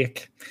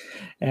mistake.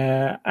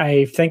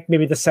 I think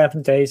maybe the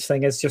 7 days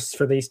thing is just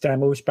for these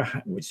demos,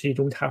 so you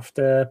don't have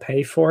to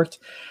pay for it.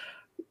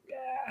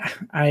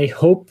 I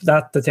hope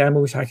that the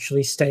demos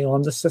actually stay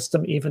on the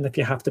system, even if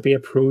you have to be a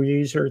pro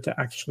user to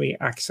actually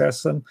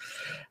access them.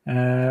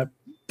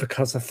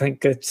 Because I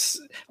think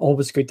it's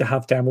always good to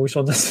have demos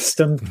on the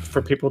system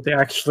for people to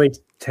actually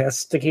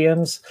test the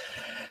games.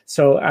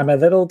 So I'm a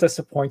little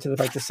disappointed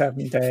about the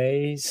 7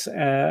 days,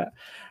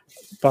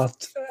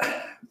 but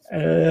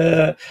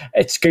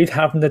it's good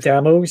having the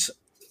demos.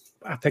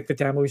 I think the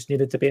demos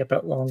needed to be a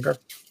bit longer,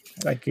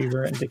 like you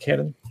were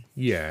indicating.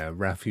 Yeah,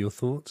 Raf, your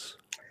thoughts?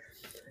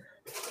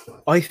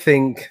 I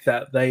think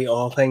that they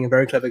are playing a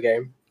very clever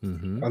game,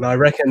 and I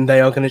reckon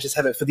they are going to just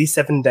have it for these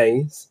 7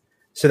 days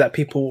so that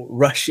people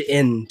rush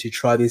in to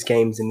try these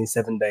games in these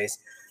 7 days.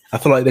 I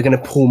feel like they're going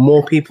to pull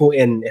more people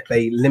in if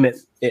they limit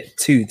it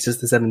to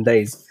just the 7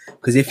 days.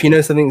 Because if you know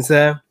something's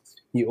there,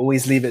 you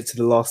always leave it to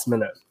the last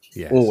minute.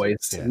 Yes, always.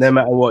 yes. No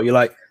matter what, you're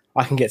like,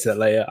 I can get to that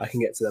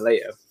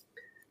later.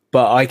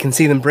 But I can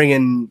see them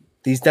bringing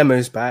these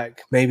demos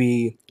back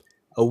maybe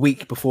a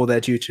week before they're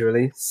due to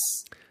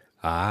release.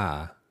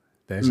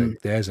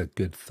 There's a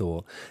good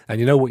thought.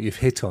 And you know what you've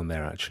hit on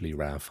there, actually,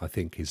 Ralph, I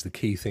think is the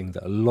key thing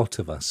that a lot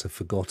of us have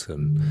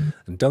forgotten.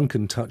 And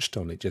Duncan touched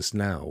on it just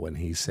now when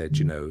he said,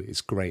 you know,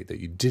 it's great that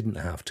you didn't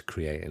have to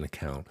create an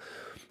account.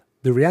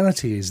 The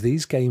reality is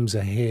these games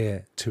are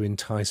here to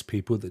entice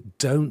people that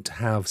don't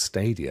have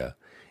Stadia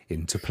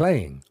into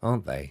playing,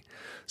 aren't they?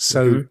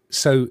 So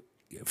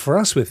for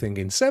us, we're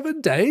thinking 7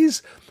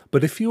 days.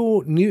 But if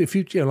you're new, if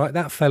you know, like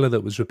that fella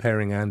that was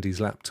repairing Andy's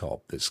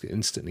laptop that's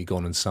instantly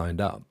gone and signed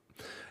up,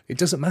 it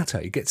doesn't matter.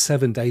 You get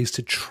 7 days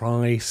to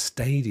try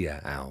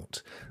Stadia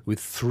out with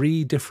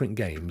 3 different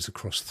games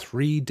across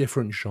 3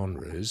 different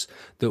genres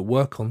that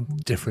work on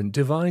different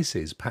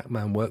devices.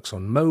 Pac-Man works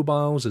on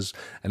mobiles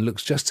and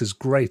looks just as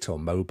great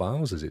on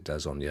mobiles as it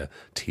does on your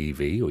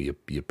TV or your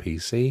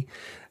PC.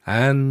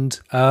 And,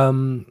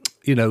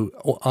 you know,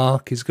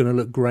 Ark is going to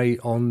look great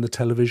on the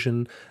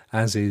television,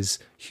 as is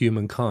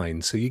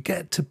Humankind. So you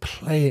get to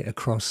play it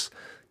across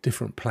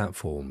different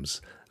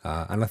platforms.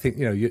 And I think,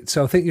 you know,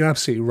 so I think you're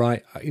absolutely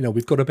right. You know,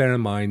 we've got to bear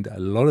in mind a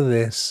lot of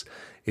this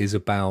is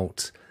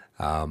about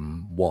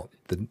what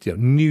the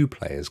new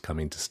players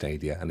coming to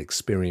Stadia and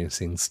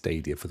experiencing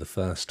Stadia for the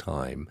first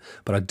time.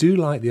 But I do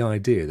like the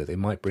idea that they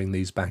might bring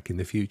these back in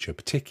the future,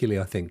 particularly,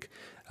 I think,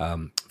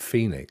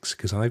 Phoenix,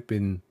 because I've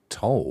been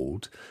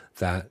told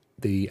that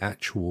the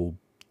actual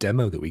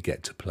demo that we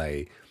get to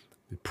play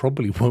it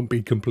probably won't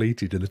be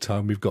completed in the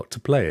time we've got to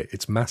play it.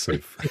 It's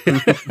massive.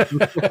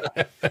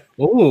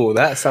 Oh,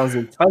 that sounds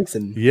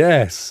enticing.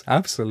 Yes,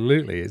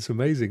 absolutely. It's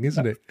amazing,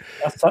 isn't it?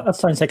 That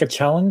sounds like a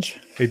challenge.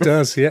 It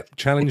does, yep.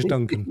 Challenge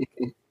Duncan.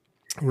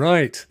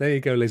 Right, there you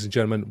go, ladies and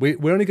gentlemen.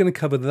 We're only going to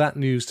cover that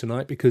news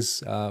tonight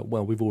because,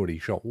 well, we've already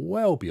shot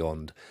well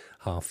beyond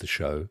half the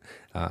show,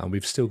 and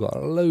we've still got a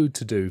load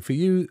to do. For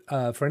you,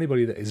 for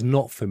anybody that is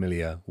not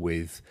familiar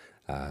with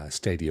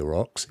Stadia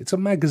Rocks, it's a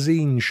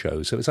magazine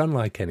show, so it's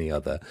unlike any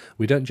other.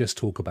 We don't just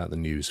talk about the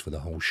news for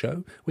the whole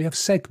show. We have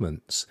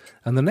segments,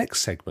 and the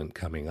next segment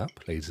coming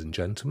up, ladies and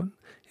gentlemen,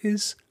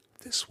 is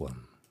this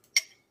one.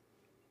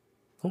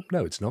 Oh,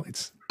 no, it's not.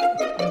 It's...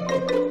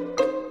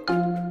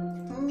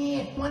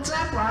 What's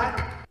up,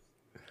 Rock?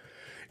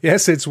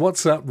 Yes, it's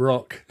What's Up,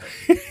 Rock.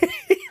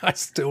 I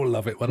still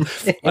love it.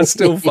 I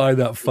still find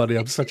that funny.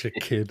 I'm such a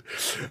kid.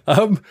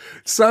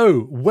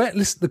 So,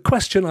 listen, the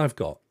question I've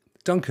got,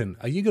 Duncan,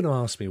 are you going to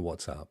ask me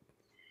what's up?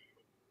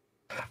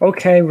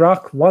 Okay,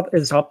 Rock, what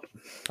is up?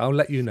 I'll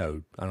let you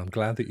know, and I'm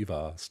glad that you've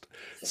asked.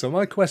 So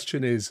my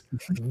question is,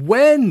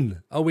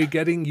 when are we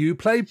getting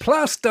Uplay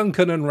Plus,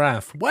 Duncan and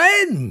Raf?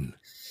 When?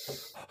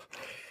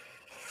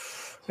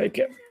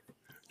 Okay.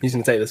 Who's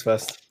going to take this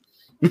first?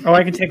 Oh,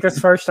 I can take this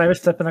first. I was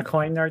flipping a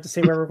coin there to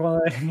see where we're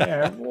going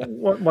to,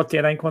 what do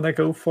I want to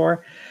go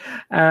for?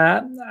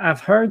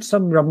 I've heard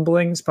some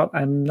rumblings, but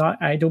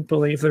I don't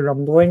believe the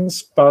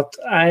rumblings, but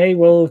I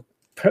will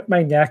put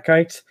my neck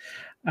out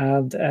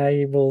and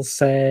I will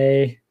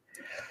say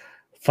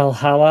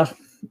Valhalla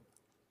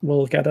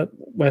will get it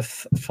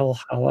with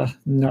Valhalla,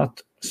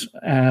 not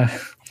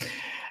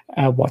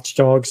Watch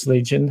Dogs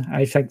Legion.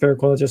 I think they're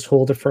going to just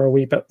hold it for a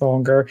wee bit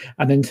longer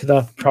and into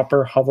the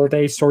proper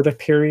holiday sort of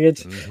period.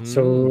 Mm-hmm.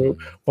 So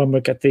when we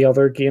get the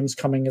other games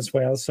coming as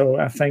well. So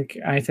I think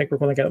we're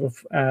going to get it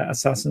with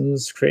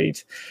Assassin's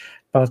Creed,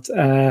 but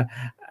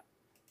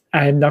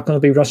I'm not going to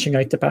be rushing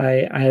out to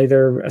buy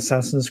either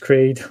Assassin's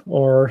Creed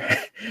or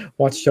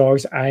Watch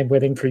Dogs. I'm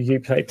waiting for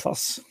Uplay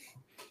Plus.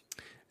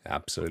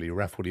 Absolutely.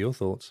 Raf, what are your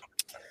thoughts?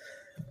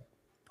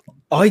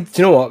 Do you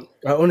know what?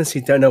 I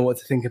honestly don't know what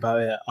to think about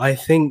it. I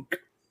think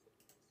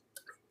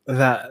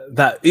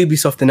that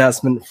Ubisoft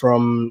announcement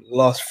from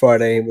last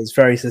Friday was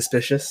very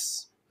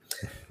suspicious.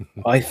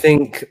 I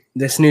think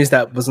this news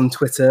that was on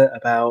Twitter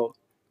about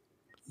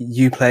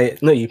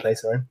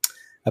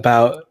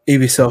about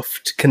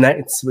Ubisoft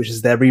Connect, which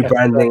is their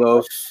rebranding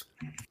of.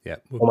 Yeah,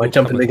 we'll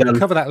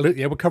cover that.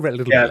 We'll cover it a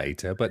little bit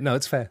later. But no,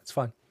 it's fair. It's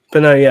fine.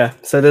 But no, yeah.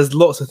 So there's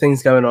lots of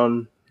things going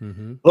on,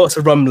 lots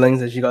of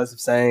rumblings, as you guys are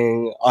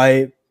saying.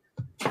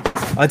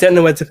 I don't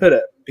know where to put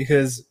it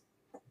because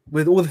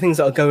with all the things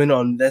that are going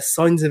on, there's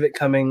signs of it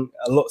coming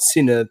a lot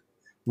sooner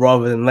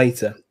rather than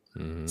later.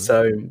 Mm-hmm.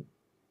 So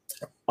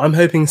I'm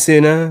hoping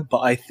sooner, but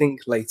I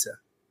think later.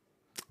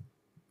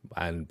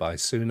 And by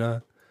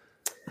sooner?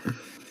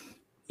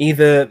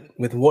 Either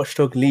with Watch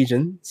Dogs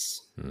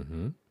Legions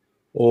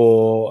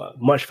or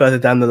much further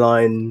down the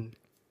line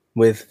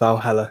with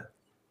Valhalla.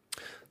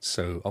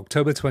 So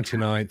October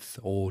 29th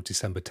or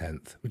December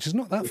 10th, which is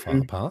not that far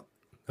apart.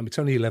 I mean, it's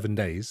only 11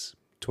 days.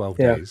 12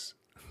 days.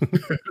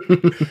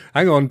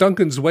 Hang on,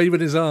 Duncan's waving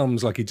his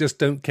arms like he just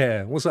don't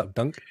care. What's up,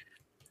 Dunk?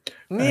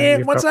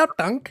 What's up,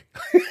 Dunk?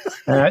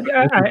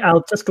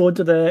 I'll just go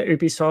into the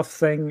Ubisoft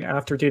thing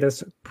after do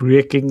this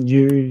breaking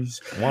news.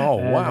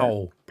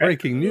 Wow.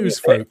 Breaking news,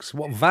 folks.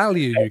 What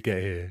value you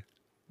get here.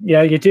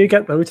 Yeah, you do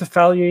get loads of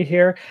value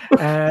here.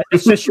 It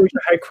just shows you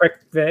how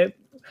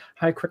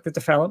quick the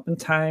development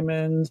time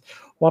and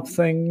what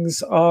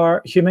things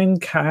are.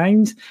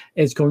 Humankind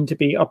is going to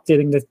be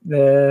updating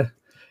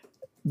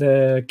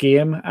the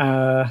game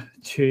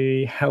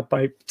to help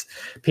out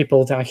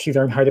people to actually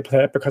learn how to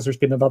play it, because there's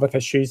been a lot of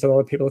issues. A lot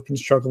of people have been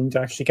struggling to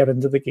actually get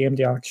into the game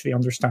to actually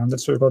understand it.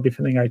 So we're going to be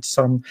putting out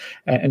some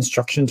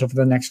instructions over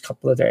the next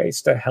couple of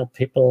days to help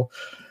people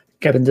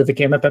get into the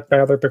game a bit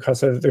better,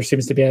 because there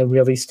seems to be a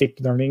really steep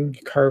learning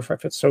curve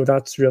with it. So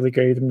that's really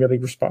good and really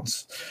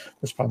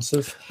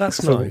responsive.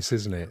 That's nice,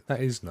 isn't it?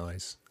 That is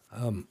nice.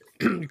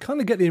 You kind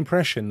of get the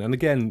impression, and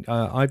again,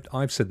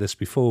 I've said this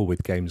before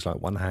with games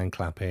like One Hand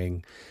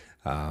Clapping.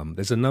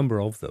 There's a number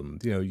of them.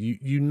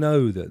 You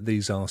know that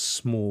these are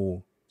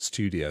small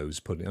studios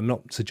putting. I'm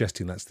not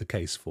suggesting that's the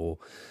case for.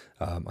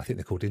 I think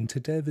they're called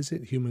Interdev. Is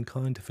it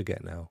Humankind? I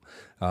forget now.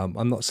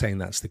 I'm not saying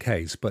that's the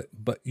case, but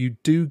you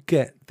do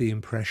get the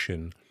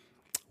impression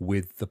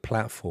with the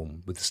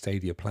platform, with the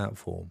Stadia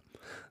platform,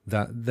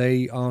 that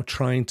they are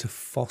trying to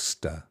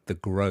foster the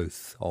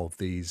growth of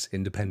these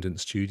independent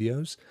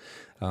studios.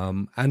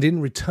 And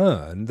in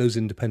return, those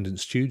independent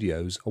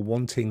studios are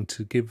wanting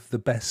to give the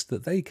best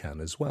that they can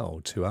as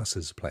well to us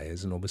as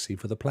players, and obviously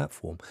for the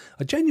platform.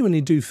 I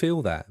genuinely do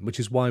feel that, which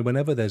is why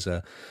whenever there's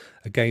a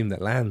game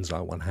that lands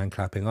like One Hand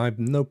Clapping, I have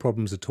no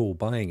problems at all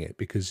buying it,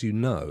 because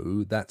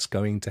that's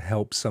going to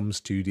help some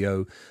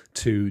studio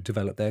to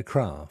develop their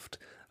craft.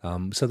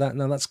 So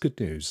that's good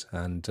news,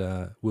 and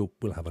we'll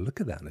have a look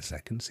at that in a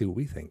second, see what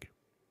we think.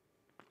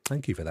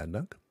 Thank you for that,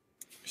 Doug.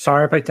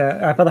 Sorry about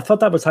that, but I thought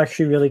that was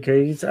actually really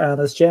good.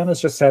 And as Jen has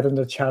just said in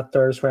the chat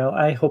there as well,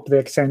 I hope they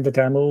extend the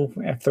demo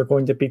if they're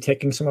going to be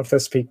taking some of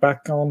this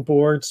feedback on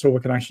board, so we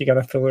can actually get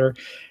a fuller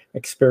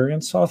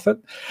experience of it.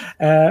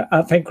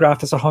 I think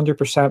Raf is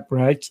 100%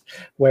 right.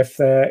 With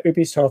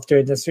Ubisoft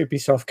doing this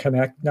Ubisoft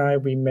Connect now,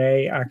 we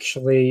may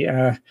actually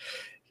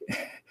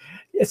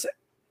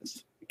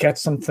get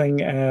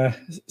something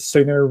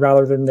sooner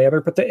rather than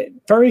later. But the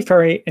very,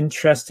 very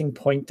interesting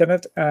point in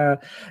it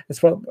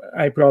is what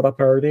I brought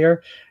up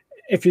earlier.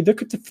 If you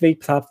look at the three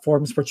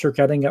platforms which are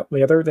getting it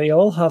later, they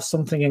all have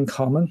something in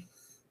common.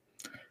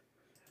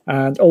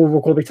 And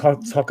we're going to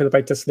be talking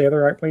about this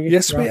later, aren't we?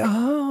 Yes, we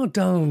are,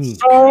 Don.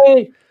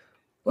 Sorry.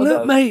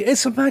 Look, mate,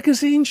 it's a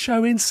magazine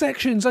show in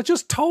sections. I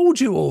just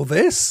told you all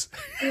this.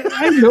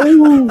 I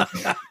know.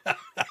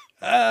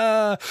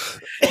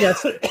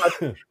 Yes,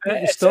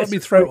 you start me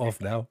throat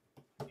off now.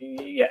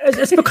 Yeah,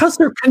 it's because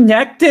they're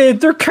connected.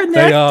 They're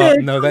connected. They are.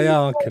 No, they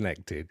are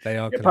connected. They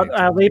are connected. But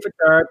I'll leave it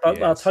there. But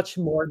Yes. I'll touch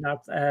more on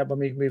that when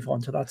we move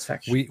on to that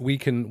section. We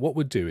can. What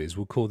we'll do is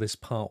we'll call this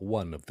part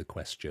 1 of the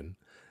question,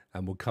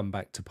 and we'll come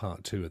back to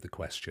part 2 of the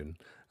question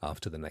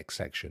after the next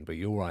section. But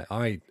you're right.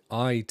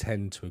 I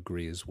tend to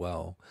agree as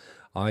well.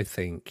 I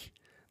think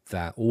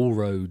that all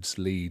roads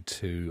lead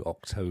to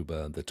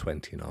October the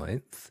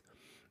 29th.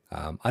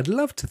 I'd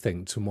love to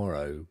think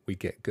tomorrow we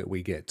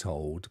get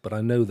told, but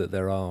I know that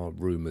there are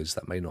rumours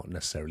that may not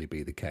necessarily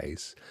be the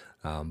case.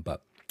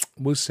 But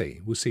we'll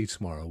see. We'll see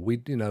tomorrow.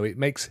 It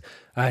makes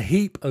a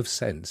heap of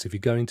sense if you're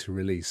going to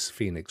release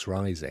Phoenix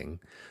Rising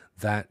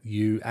that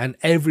you and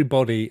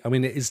everybody. I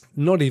mean, it is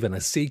not even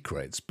a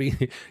secret.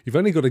 You've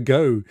only got to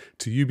go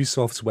to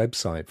Ubisoft's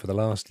website for the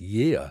last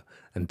year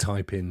and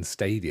type in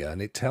Stadia,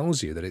 and it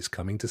tells you that it's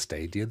coming to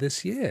Stadia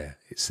this year.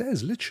 It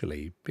says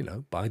literally,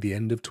 by the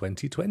end of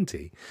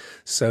 2020.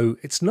 So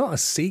it's not a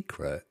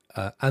secret,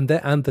 and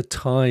the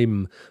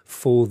time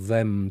for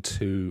them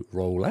to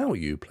roll out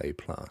Uplay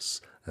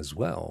Plus as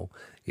well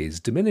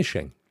is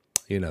diminishing.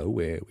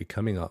 We're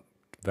coming up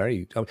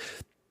very.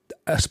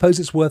 I suppose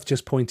it's worth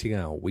just pointing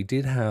out we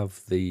did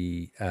have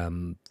the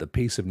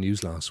piece of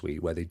news last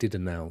week where they did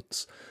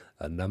announce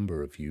a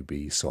number of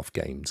Ubisoft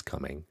games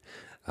coming.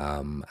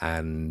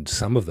 And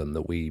some of them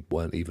that we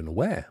weren't even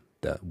aware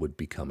that would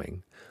be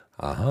coming.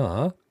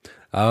 But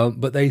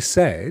they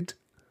said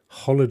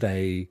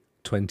holiday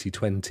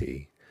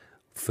 2020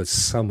 for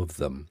some of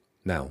them.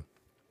 Now,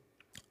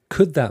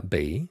 could that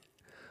be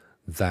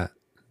that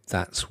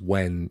that's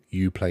when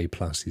Uplay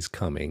Plus is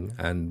coming?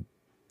 And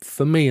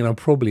for me, and I'm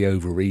probably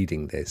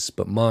overreading this,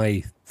 but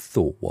my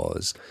thought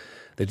was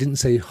they didn't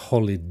say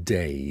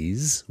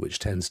holidays, which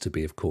tends to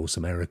be, of course,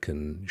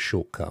 American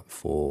shortcut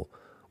for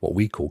what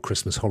we call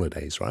Christmas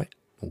holidays, right?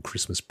 Or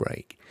Christmas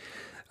break.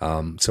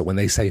 So when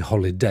they say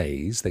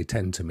holidays, they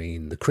tend to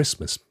mean the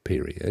Christmas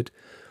period.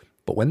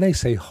 But when they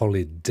say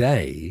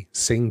holiday,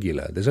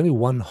 singular, there's only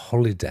one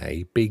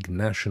holiday, big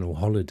national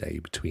holiday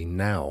between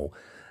now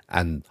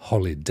and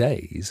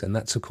holidays, and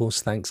that's, of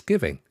course,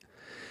 Thanksgiving.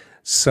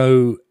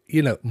 So,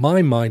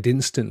 my mind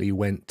instantly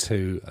went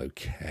to,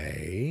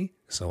 okay,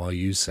 so are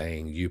you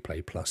saying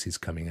Uplay Plus is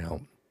coming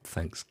out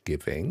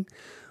Thanksgiving?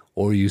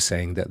 Or are you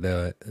saying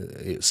that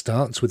it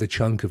starts with a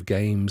chunk of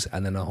games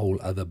and then a whole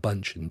other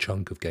bunch and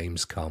chunk of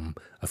games come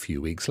a few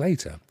weeks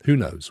later? Who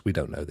knows? We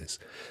don't know this.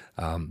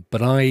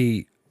 But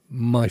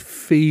my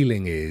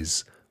feeling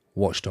is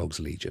Watch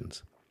Dogs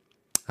Legions.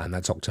 And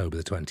that's October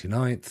the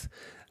 29th.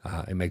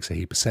 It makes a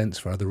heap of sense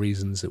for other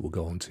reasons that we'll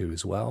go on to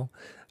as well.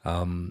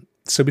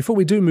 So before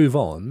we do move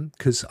on,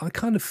 because I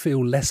kind of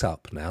feel less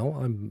up now.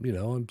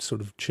 I'm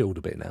sort of chilled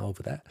a bit now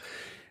over that.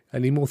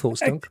 Any more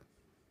thoughts, Dunk?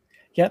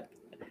 Yep.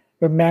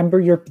 Remember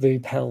your blue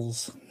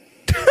pills.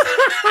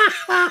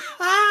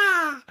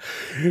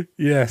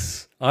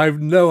 Yes, I've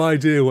no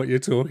idea what you're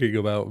talking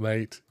about,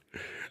 mate.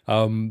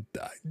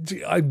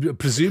 I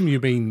presume you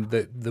mean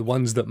the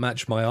ones that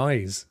match my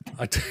eyes.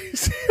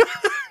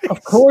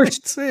 Of course,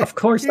 that's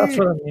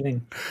what I'm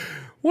meaning.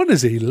 What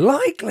is he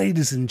like,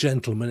 ladies and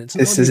gentlemen?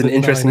 This is an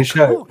interesting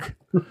show.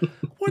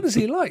 What is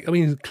he like? I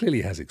mean, clearly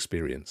he has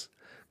experience.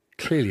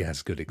 Clearly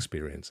has good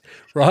experience.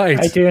 Right.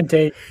 I do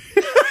indeed.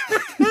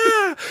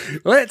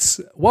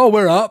 While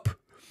we're up,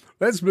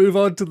 let's move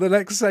on to the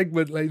next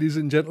segment, ladies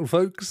and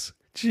gentlefolks.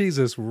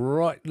 Jesus,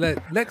 right.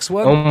 Next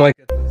one. Oh my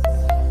goodness.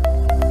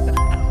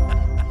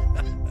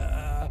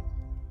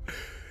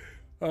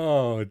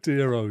 Oh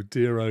dear, oh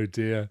dear, oh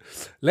dear.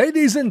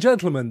 Ladies and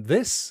gentlemen,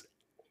 this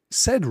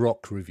said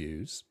Rock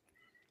Reviews,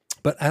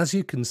 but as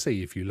you can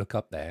see, if you look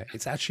up there,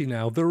 it's actually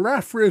now the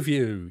RAF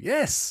Review.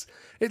 Yes,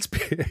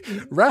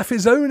 RAF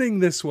is owning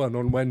this one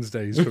on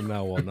Wednesdays from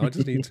now on. I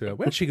just need to.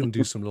 We're actually going to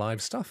do some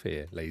live stuff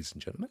here, ladies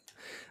and gentlemen.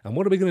 And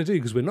what are we going to do?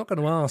 Because we're not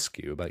going to ask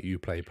you about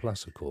Uplay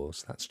Plus, of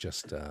course. That's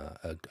just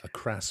a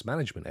crass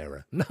management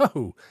error.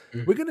 No,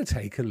 we're going to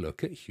take a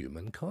look at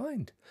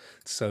Humankind.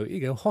 So you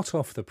go hot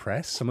off the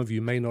press. Some of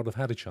you may not have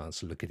had a chance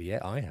to look at it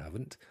yet. I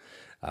haven't.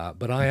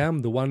 But I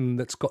am the one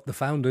that's got the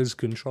founder's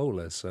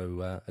controller,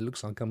 so it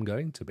looks like I'm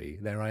going to be.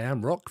 There I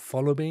am, Rock.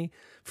 Follow me,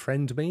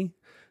 friend me,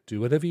 do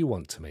whatever you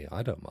want to me.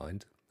 I don't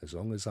mind. As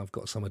long as I've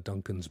got some of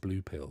Duncan's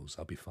blue pills,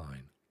 I'll be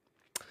fine.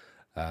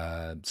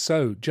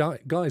 So,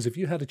 guys, have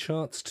you had a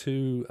chance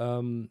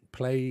to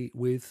play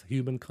with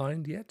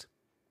Humankind yet?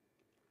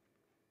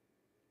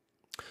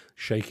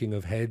 Shaking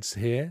of heads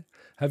here.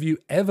 Have you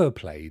ever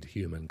played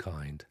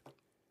Humankind?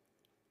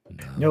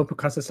 No,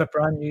 because it's a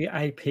brand new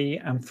IP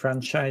and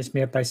franchise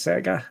made by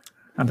Sega,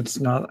 and it's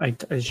not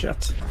out as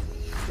yet.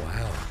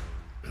 Wow.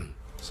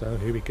 So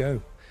here we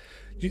go.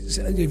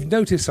 You've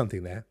noticed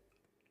something there,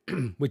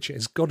 which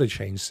has got to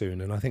change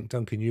soon, and I think,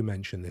 Duncan, you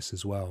mentioned this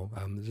as well.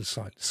 There's a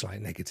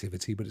slight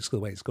negativity, but it's the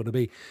way it's got to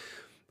be.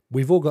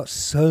 We've all got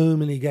so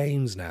many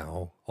games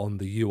now on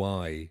the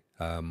UI.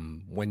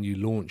 When you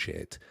launch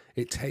it,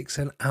 it takes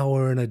an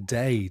hour and a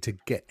day to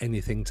get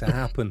anything to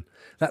happen.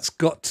 That's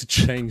got to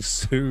change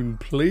soon,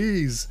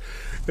 please.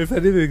 If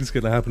anything's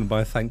going to happen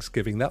by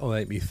Thanksgiving, that will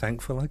make me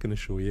thankful, I can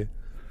assure you.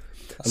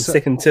 I'm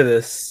sticking to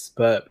this,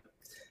 but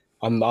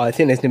I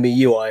think there's going to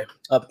be a UI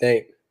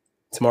update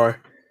tomorrow.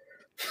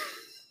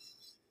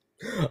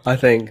 I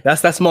think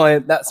that's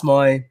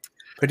my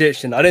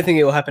prediction. I don't think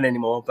it will happen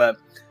anymore, but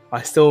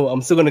I'm still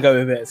going to go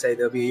with it and say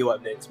there'll be a UI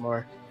update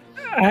tomorrow.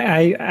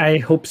 I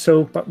hope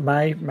so, but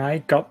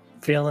my gut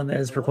feeling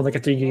is we're going to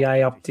get the UI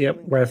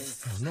update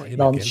with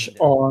launch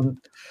on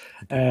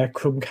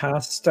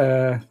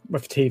Chromecast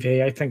with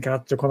TV. I think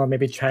that they're going to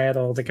maybe try it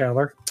all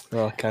together.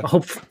 Okay.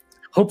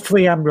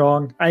 Hopefully I'm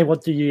wrong. I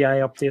want the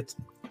UI update.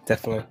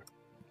 Definitely.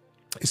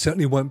 It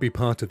certainly won't be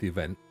part of the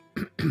event.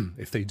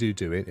 If they do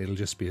it, it'll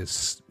just be a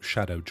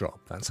shadow drop.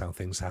 That's how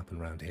things happen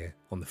around here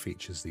on the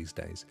features these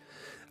days.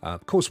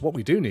 Of course, what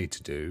we do need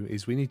to do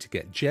is we need to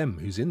get Jem,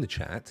 who's in the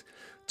chat,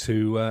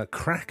 to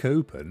crack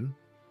open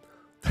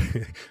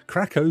the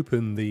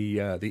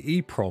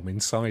EEPROM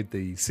inside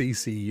the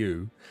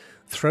CCU,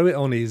 throw it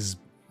on his.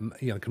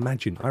 You know, I can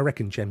imagine. I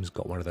reckon Jem's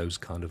got one of those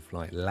kind of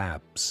like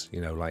labs. You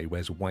know, like he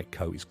wears a white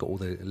coat. He's got all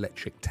the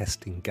electric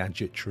testing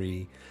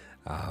gadgetry.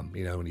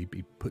 You know, and he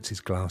puts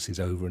his glasses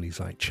over and he's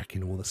like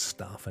checking all the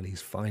stuff and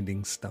he's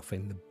finding stuff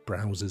in the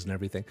browsers and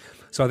everything.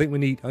 So I think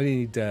I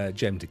need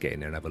Jem to get in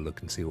there and have a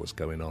look and see what's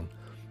going on,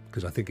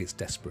 because I think it's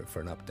desperate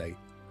for an update.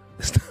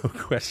 There's no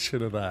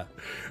question of that.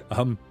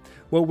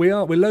 Well,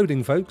 we're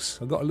loading, folks.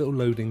 I've got a little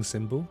loading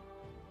symbol.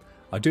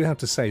 I do have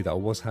to say that I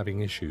was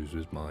having issues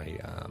with my,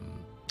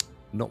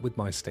 not with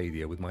my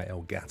Stadia, with my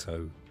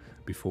Elgato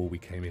before we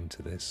came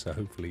into this. So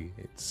hopefully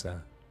it's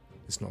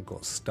not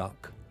got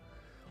stuck.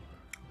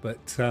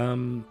 But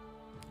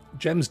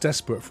Jem's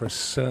desperate for a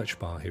search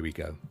bar. Here we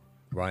go.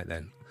 Right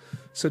then.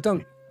 So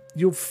Dunk,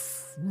 you're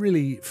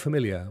really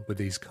familiar with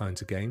these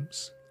kinds of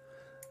games.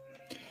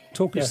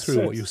 Talk us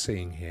through what you're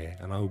seeing here,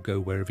 and I'll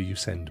go wherever you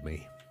send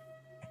me.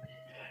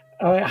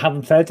 I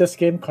haven't played this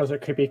game because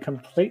it could be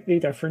completely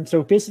different.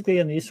 So basically,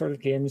 in these sort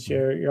of games,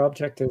 your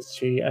object is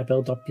to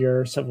build up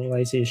your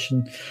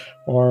civilization,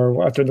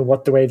 or I don't know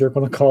what the way they're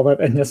going to call it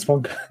in this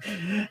one.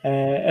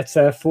 It's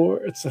a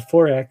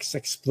 4X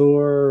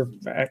explore.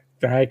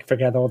 I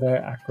forget all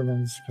the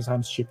acronyms because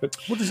I'm stupid.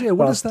 What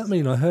does that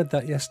mean? I heard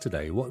that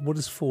yesterday. What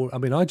is 4? I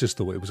mean, I just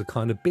thought it was a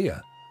kind of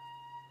beer.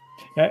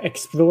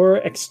 Explore,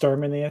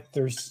 exterminate.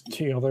 There's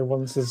 2 other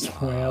ones as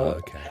well.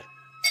 Okay.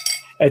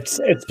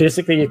 It's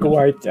basically you go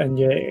out and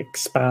you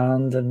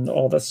expand and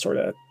all this sort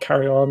of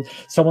carry on.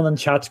 Someone in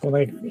chat's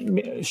going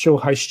to show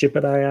how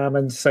stupid I am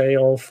and say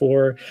all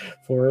four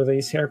of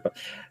these here, but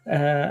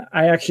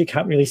I actually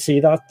can't really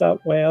see that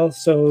well.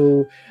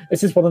 So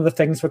this is one of the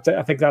things with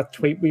I think that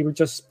tweet we were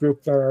just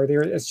broke there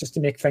earlier. It's just to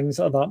make things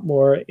a lot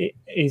more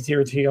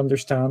easier to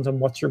understand and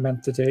what you're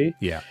meant to do.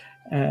 Yeah.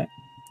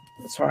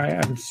 Sorry,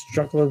 I'm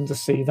struggling to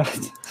see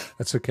that.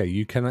 That's okay.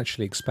 You can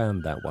actually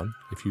expand that one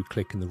if you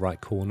click in the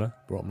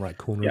bottom right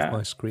corner of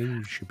my screen.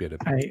 You should be able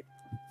to.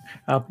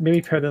 I'll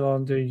maybe put it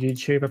onto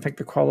YouTube. I think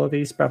the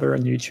quality is better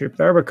on YouTube.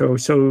 There we go.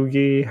 So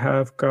you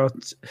have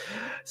got,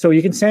 so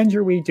you can send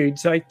your wee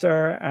dudes out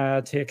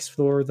there to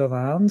explore the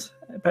land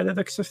by the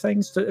looks of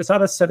things. Is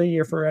that a city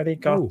you've already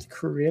got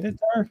created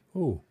there?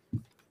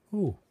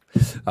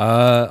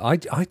 I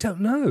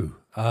don't know.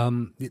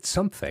 It's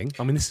something.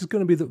 I mean, this is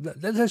going to be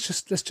let's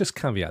just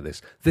caveat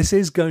this. This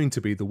is going to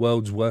be the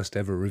world's worst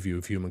ever review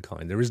of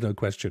Humankind. There is no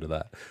question of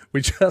that.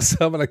 We're just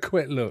having a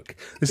quick look.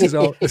 This is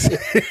all.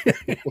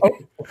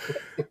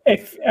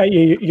 If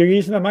you're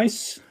using a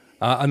mouse,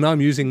 and I'm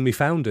using me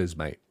Founders,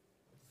 mate.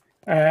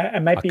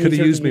 It might I be. could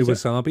have used me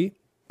Wasabi,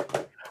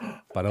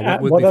 but I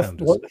went with me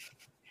Founders.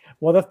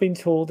 What I've been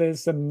told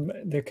is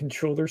the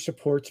controller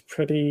support's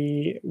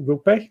pretty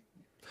ropey.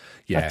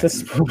 Yeah, at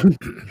this point.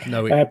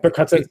 No,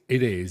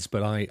 it is,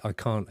 but I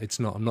can't. It's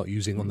not. I'm not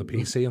using on the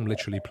PC. I'm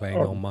literally playing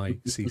on my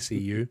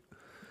CCU.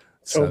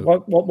 So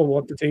what we'll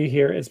want to do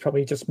here is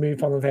probably just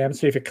move on to them.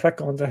 So if you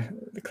click onto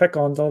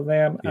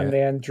them and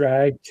then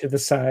drag to the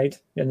side,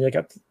 and you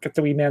get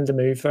the wee man to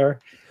move there.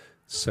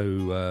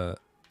 So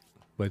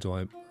where do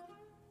I?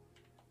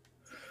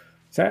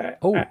 So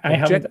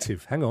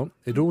objective. Hang on.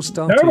 It all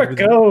started. There we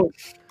go.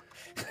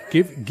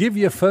 Give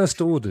your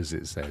first orders,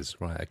 it says.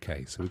 Right,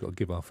 okay, so we've got to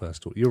give our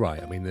first order. You're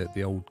right, I mean,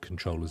 the old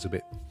controller's a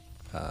bit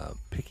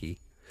picky.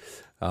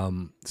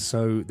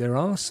 So there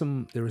are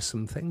some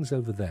things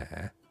over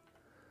there.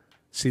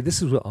 See,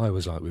 this is what I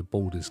was like with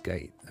Baldur's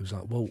Gate. I was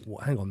like, well,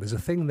 hang on, there's a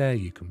thing there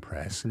you can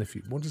press, and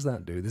what does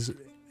that do?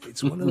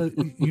 It's one of those,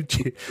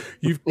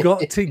 you've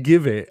got to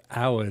give it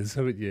hours,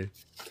 haven't you?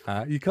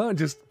 You can't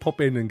just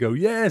pop in and go,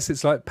 yes,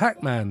 it's like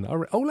Pac-Man.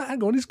 Oh,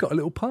 hang on, it's got a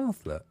little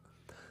path, look.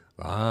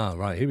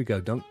 Right, here we go,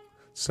 Dunk.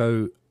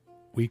 So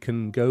we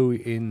can go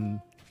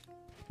in.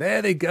 There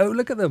they go.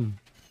 Look at them.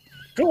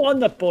 Go on,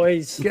 the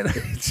boys. Come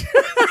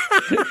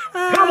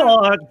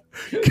on.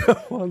 Go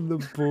on,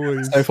 the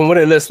boys. So from what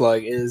it looks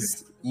like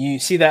is, you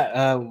see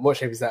that, what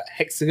shape is that?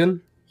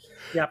 Hexagon?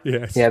 Yep.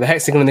 Yes. Yeah, the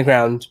hexagon on the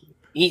ground.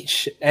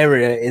 Each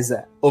area is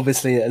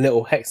obviously a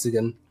little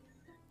hexagon,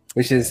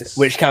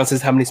 which counts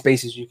as how many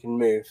spaces you can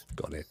move.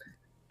 Got it.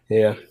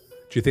 Yeah.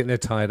 Do you think they're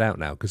tired out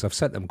now? Because I've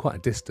sent them quite a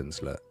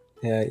distance, look.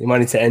 Yeah, you might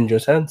need to end your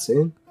turn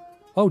soon.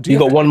 Oh, you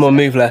got one more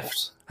move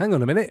left. Hang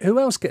on a minute. Who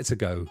else gets a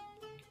go?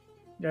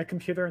 Yeah,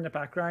 computer in the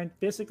background.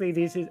 Basically,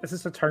 this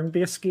is a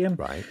turn-based game,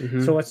 Right.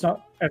 so it's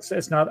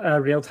not a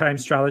real-time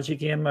strategy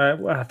game.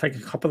 I think a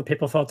couple of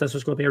people thought this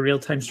was going to be a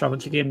real-time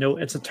strategy game. No,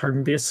 it's a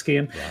turn-based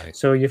game. Right.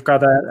 So you've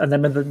got a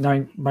limited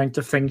amount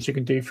of things you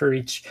can do for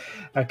each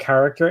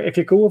character. If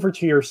you go over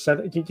to your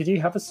city, did you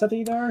have a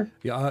city there?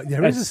 Yeah,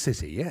 there is a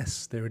city.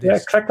 Yes, there it Yeah,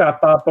 is. click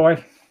that bad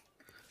boy.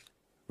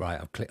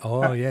 Right, I've clicked.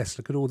 Oh, yes,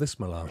 look at all this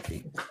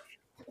malarkey.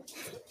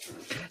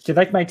 Do you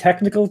like my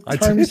technical I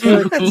terms?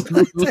 do.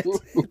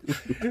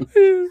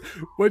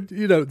 When,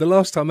 the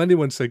last time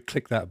anyone said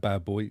click that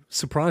bad boy,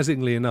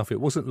 surprisingly enough, it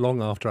wasn't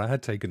long after I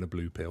had taken a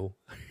blue pill.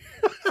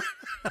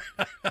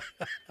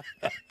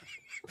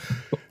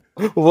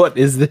 What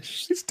is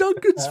this? It's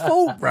Duncan's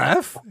fault,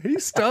 Raph. He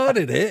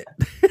started it.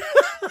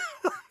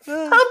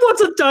 That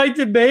wasn't down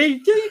to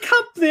me. You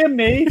can't blame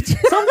me.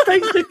 Some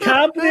things you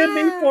can blame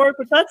me for,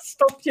 but that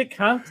stuff you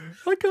can't.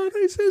 I can't.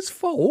 It's his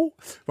fault.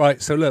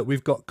 Right. So look,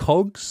 we've got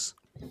cogs.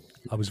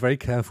 I was very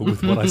careful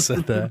with what I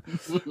said there.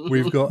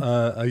 We've got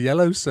a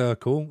yellow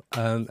circle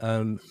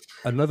and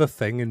another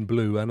thing in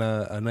blue and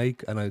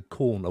a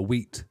corn, a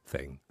wheat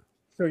thing.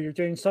 So you're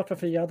doing stuff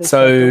with a yellow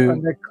So- circle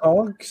and the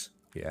cogs.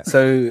 Yeah.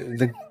 So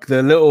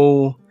the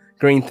little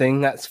green thing,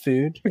 that's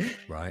food.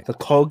 Right. The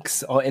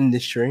cogs are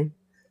industry.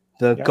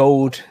 The Yeah.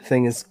 gold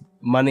thing is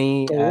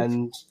money, Gold.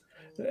 and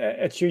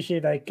It's usually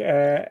like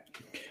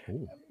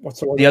what's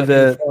the word The I'm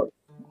other- looking for?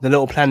 the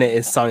little planet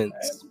is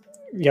science.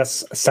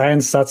 Yes,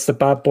 science. That's the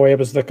bad boy I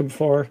was looking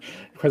for.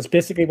 Because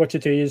basically, what you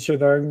do is you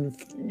learn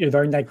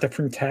like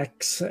different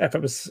texts. If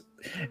it was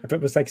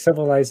like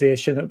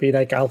civilization, it'd be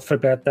like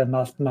alphabet and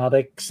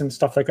mathematics and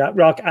stuff like that.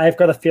 Rock, I've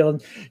got a feeling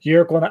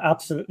you're going to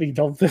absolutely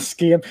love this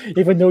game,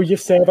 even though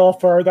you've said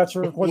off air that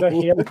you're going to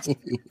hate it.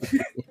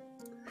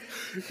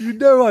 You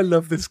know I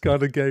love this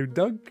kind of game,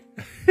 Doug.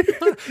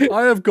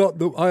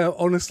 I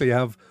honestly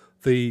have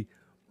the.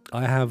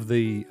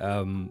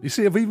 You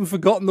see, I've even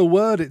forgotten the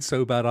word. It's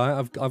so bad.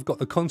 I've got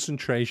the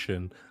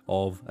concentration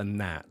of a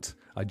gnat.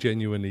 I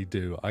genuinely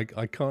do. I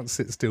can't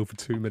sit still for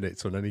 2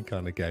 minutes on any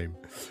kind of game.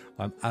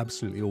 I'm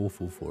absolutely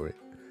awful for it.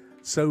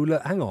 So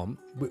look, hang on.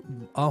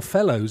 Our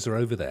fellows are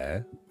over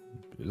there.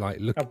 Like,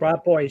 look,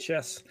 Bad boys,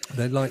 yes.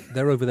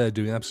 they're over there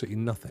doing absolutely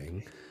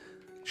nothing.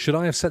 Should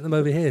I have sent them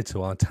over here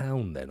to our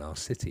town then, our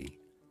city?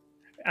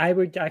 I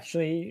would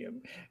actually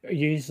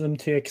use them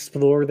to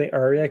explore the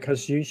area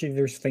because usually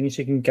there's things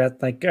you can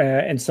get like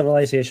in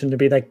Civilization to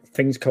be like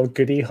things called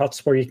goodie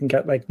huts where you can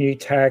get like new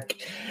tech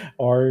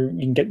or you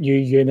can get new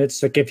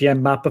units that give you a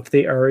map of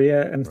the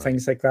area and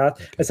things like that.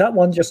 Okay. Is that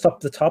one just up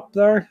the top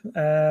there?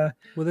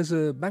 Well, there's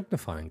a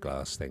magnifying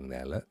glass thing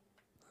there.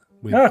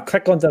 Look.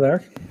 Click onto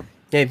there.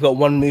 Yeah, you've got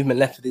one movement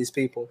left for these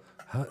people.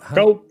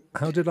 Go.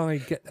 How did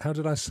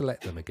I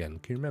select them again?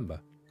 Can you remember?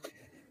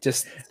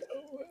 Just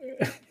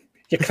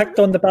You clicked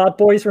on the bad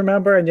boys,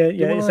 remember? And you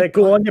Well, said,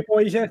 "Go on, you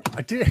boys." Yeah.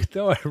 I did.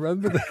 No, I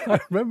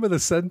remember the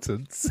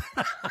sentence.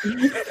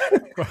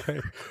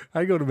 Right.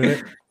 Hang on a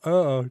minute.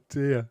 Oh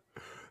dear.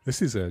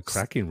 This is a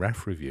cracking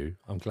RAF review.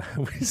 I'm glad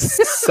we.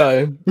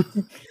 so.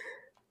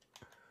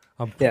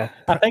 I'm, Yeah.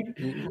 I think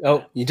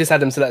Oh, you just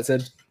had them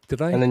selected,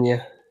 Did I? and then you.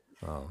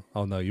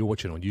 Oh no, you're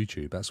watching on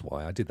YouTube. That's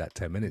why I did that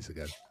 10 minutes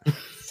ago.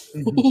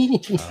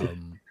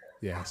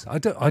 Yes,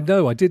 I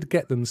know I did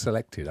get them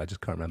selected. I just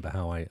can't remember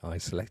how I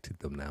selected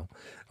them now.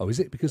 Oh, is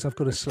it because I've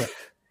got to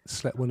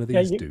select one of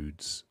these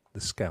dudes,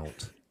 the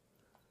scout?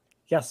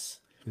 yes.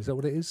 Is that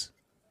what it is?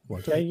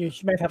 Yeah, you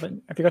might have it.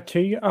 Have you got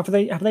two? Have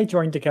they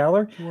joined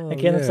together? Well,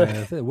 Again, yeah,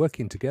 it's they're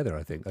working together.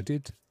 I think I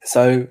did.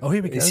 So. Oh,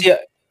 here we go. See,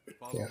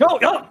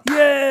 Go.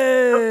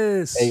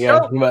 Yes. there you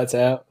go. You worked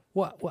it out.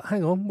 What?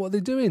 Hang on. What are they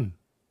doing?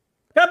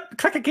 Yep.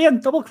 Click again.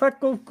 Double click.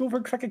 Go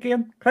for click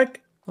again.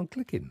 Click. I'm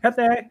clicking. Hit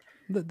there.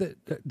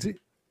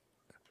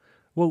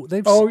 Well,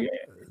 they've. Oh,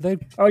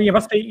 you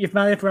must be. You've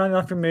managed to run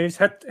off your moves.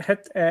 Hit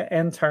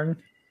end turn.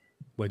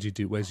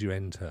 Where's your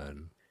end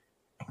turn?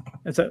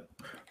 It's a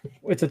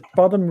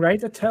bottom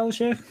right. It tells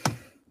you,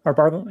 or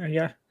bottom.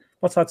 Yeah.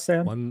 What's that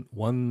saying?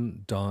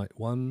 One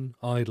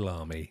idle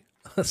army.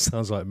 That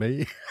sounds like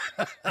me.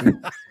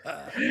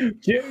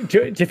 Do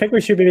you think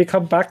we should maybe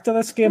come back to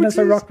this game as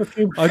a rock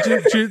review?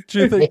 Do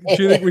you think we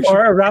should?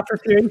 Or a rap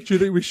review? Do you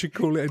think we should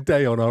call it a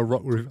day on our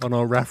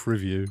RAF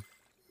review?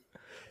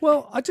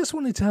 Well, I just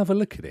wanted to have a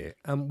look at it,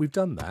 and we've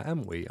done that,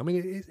 haven't we? I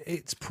mean,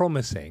 it's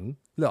promising.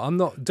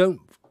 Look,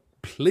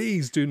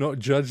 please do not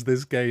judge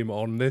this game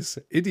on this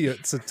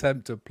idiot's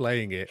attempt at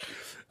playing it.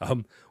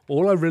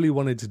 All I really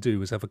wanted to do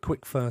was have a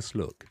quick first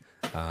look,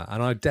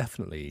 and I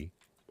definitely.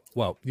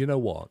 Well, you know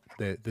what?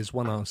 There's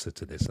one answer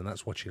to this, and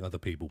that's watching other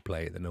people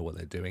play it. They know what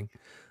they're doing.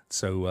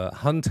 So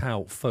hunt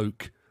out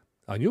folk,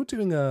 and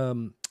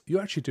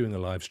you're actually doing a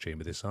live stream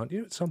of this, aren't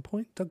you? At some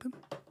point, Duncan?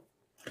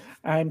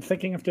 I'm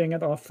thinking of doing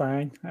it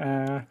offline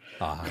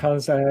Ah,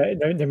 because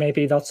there may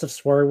be lots of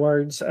swear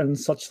words and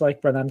such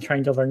like when I'm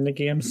trying to learn the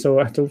game. So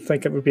I don't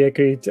think it would be a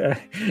good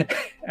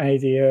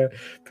idea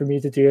for me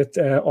to do it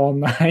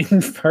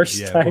online first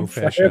yeah, time. well,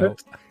 fair through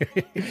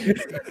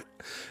shout.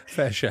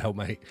 Fair shout,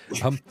 mate.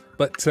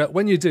 But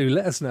when you do,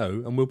 let us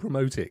know and we'll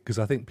promote it because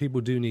I think people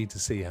do need to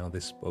see how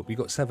this. Well, we've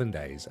got 7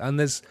 days,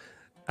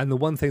 and the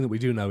one thing that we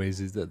do know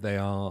is that they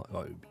are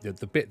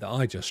the bit that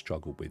I just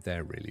struggled with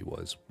there really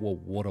was, well,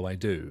 what do I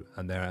do?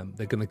 And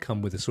they're going to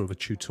come with a sort of a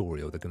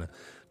tutorial. They're going to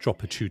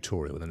drop a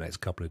tutorial in the next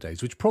couple of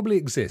days, which probably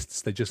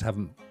exists. They just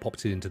haven't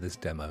popped it into this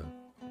demo.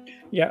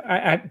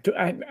 Yeah,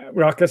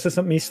 Rock, this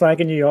isn't me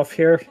slagging you off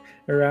here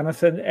or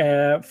anything.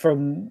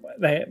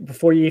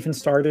 Before you even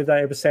started,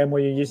 I was saying, were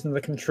you using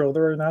the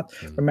controller or not?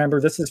 Remember,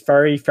 this is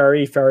very,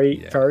 very,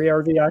 very, very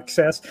early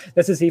access.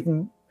 This is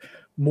even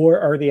more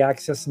early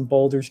access than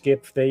Baldur's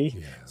Gate 3.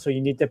 Yeah. So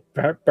you need to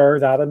bear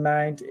that in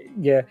mind.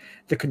 Yeah,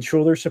 the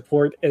controller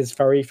support is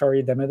very,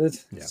 very limited.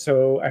 Yeah.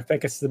 So I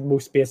think it's the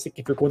most basic.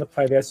 If you're going to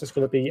play this, it's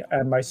going to be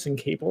a mouse and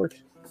keyboard.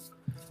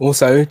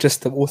 Also,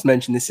 just to also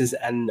mention, this is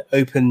an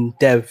open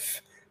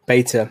dev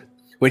beta,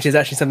 which is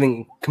actually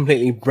something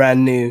completely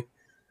brand new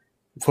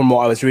from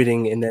what I was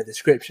reading in their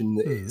description.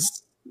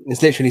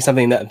 It's literally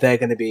something that they're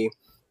going to be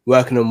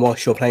working on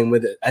whilst you're playing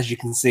with it. As you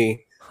can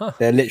see,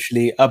 they're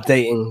literally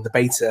updating the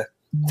beta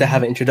to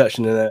have an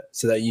introduction in it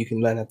so that you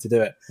can learn how to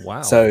do it.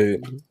 Wow. So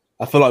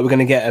I feel like we're going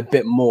to get a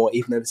bit more,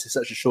 even though this is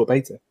such a short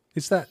beta.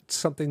 Is that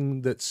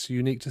something that's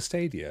unique to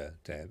Stadia,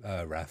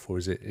 Raf, or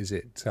is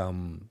it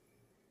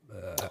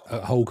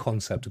a whole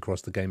concept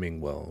across the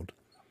gaming world?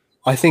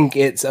 I think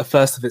it's a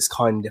first of its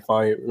kind, if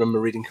I remember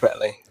reading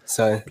correctly.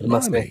 So it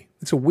must be.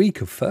 It's a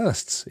week of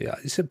firsts. Yeah,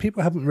 so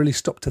people haven't really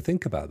stopped to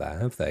think about that,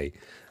 have they?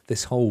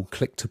 This whole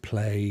click to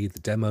play, the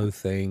demo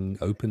thing,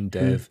 open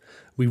dev.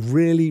 We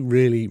really,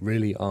 really,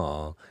 really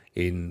are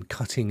in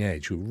cutting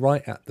edge. We're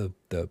right at the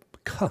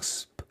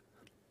cusp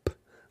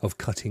of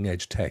cutting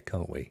edge tech,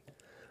 aren't we?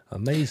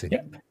 Amazing.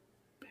 Yeah.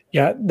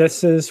 Yeah,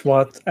 this is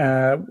what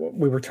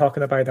we were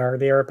talking about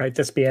earlier, about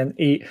this being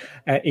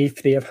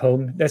E3 at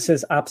home. This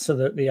is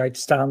absolutely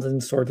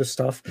outstanding sort of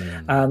stuff.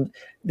 And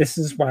this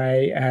is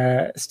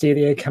why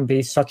Stadia can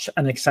be such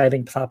an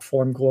exciting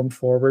platform going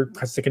forward,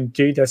 because they can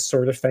do this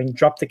sort of thing,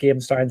 drop the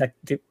games down, like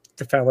the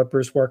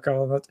developers work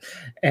on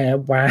it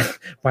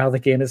while the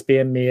game is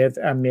being made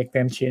and make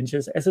them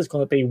changes. This is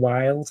going to be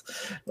wild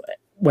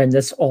when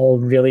this all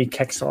really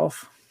kicks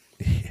off.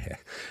 Yeah,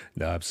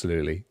 no,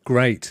 absolutely.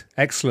 Great.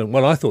 Excellent.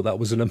 Well, I thought that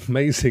was an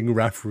amazing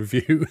Raf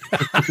review.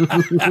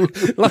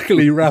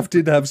 Luckily, Raf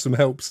did have some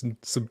helps and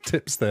some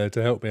tips there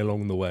to help me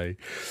along the way.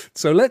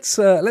 So let's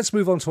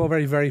move on to our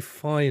very, very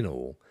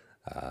final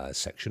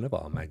section of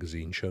our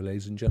magazine show,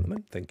 ladies and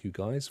gentlemen. Thank you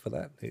guys for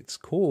that. It's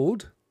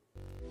called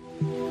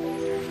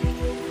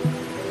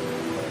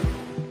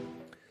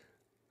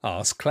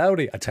Ask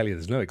Cloudy. I tell you,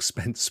 there's no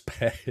expense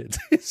spared.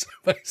 It's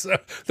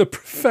the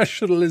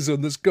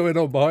professionalism that's going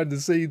on behind the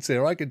scenes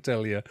here, I can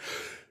tell you.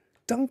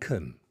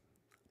 Duncan,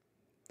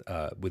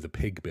 with a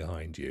pig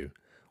behind you,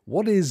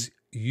 what is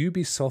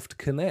Ubisoft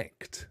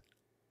Connect?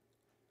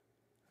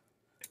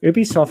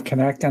 Ubisoft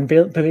Connect, and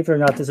believe it or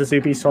not, there's this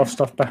Ubisoft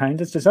stuff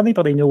behind us. Does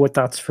anybody know what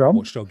that's from?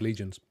 Watchdog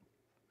Legions.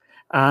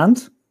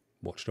 And?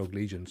 Watchdog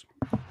Legions.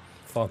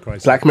 Far Cry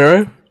 6. Black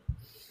Mirror?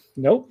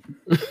 Nope.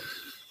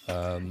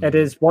 It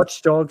is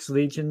Watch Dogs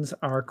Legions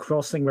are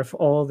crossing with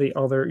all the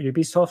other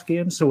Ubisoft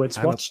games. So it's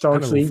Watch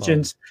Dogs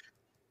Legions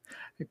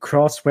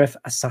cross with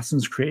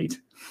Assassin's Creed.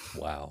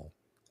 Wow.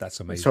 That's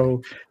amazing.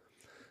 So,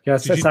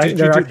 yes,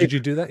 did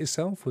you do that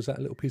yourself? Was that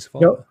a little piece of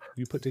art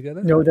you put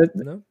together? No,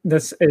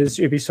 this is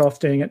Ubisoft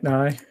doing it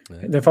now.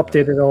 They've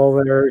updated all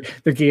their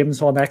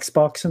games on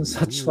Xbox and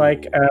such.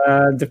 Like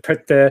they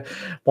put the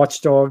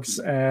Watch Dogs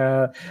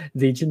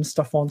Legion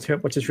stuff onto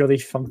it, which is really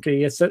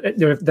funky.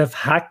 They've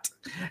hacked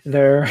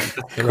their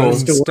own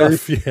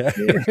stuff. Yeah.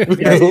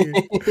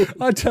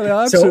 I tell you,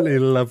 I absolutely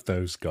love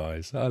those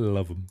guys. I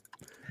love them.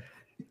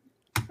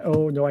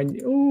 Oh no!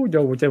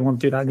 They won't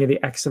do that. Nearly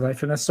excellent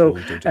for this. So,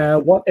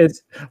 what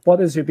is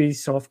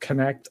Ubisoft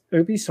Connect?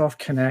 Ubisoft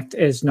Connect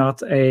is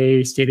not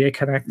a Stadia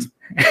Connect.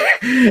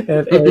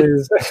 It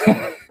is.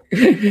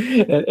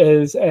 It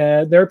is.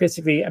 They're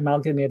basically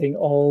amalgamating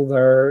all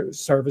their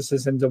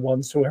services into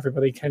one, so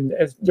everybody can.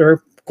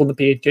 They're going to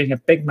be doing a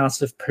big,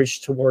 massive push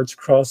towards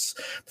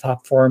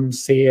cross-platform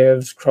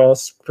saves,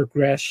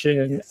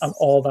 cross-progression, and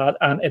all that.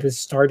 And it is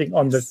starting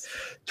on the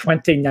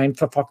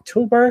 29th of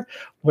October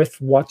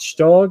with Watch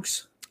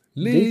Dogs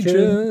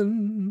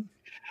Legion.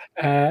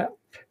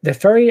 The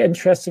very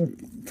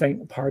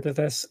interesting part of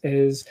this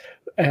is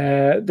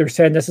they're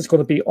saying this is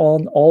going to be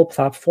on all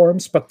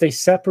platforms, but they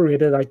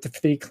separated out the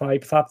 3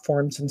 cloud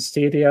platforms in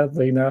Stadia,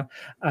 Luna,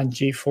 and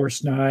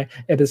GeForce Now.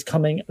 It is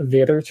coming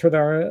later to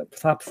their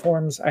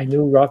platforms. I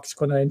know Rock's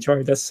going to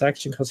enjoy this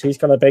section because he's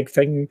got a big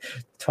thing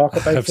to talk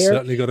about I've here.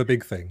 certainly got a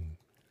big thing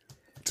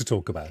to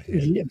talk about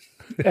here.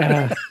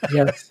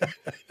 Yes.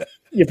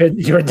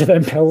 You're into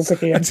them pills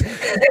again.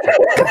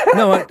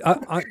 No,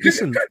 I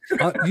listen.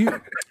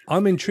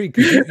 I'm intrigued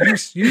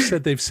because you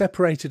said they've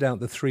separated out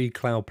the 3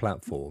 cloud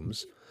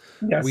platforms.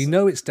 Yes. We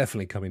know it's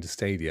definitely coming to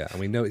Stadia, and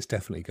we know it's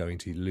definitely going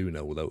to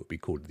Luna, although it would be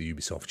called the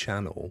Ubisoft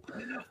channel.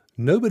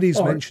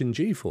 Nobody's mentioned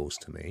GeForce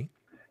to me.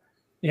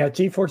 Yeah,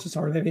 GeForce has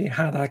already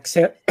had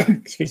access.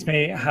 Excuse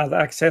me, had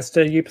access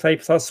to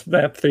Uplay Plus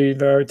through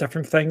their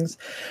different things.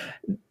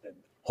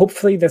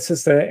 Hopefully, this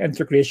is the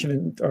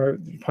integration, or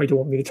you probably don't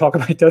want me to talk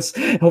about this.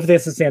 Hopefully,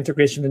 this is the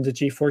integration into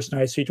GeForce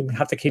now, so you don't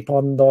have to keep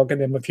on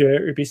logging in with your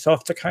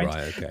Ubisoft account.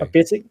 Right. Okay. But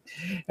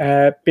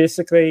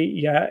basically,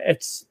 yeah,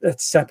 it's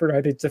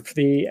separated the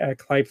 3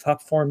 cloud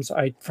platforms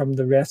out from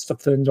the rest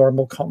of the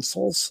normal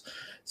consoles.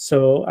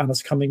 So, and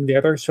it's coming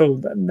later.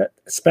 So,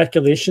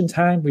 speculation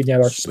time. We need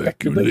our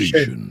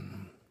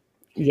speculation.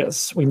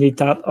 Yes, we need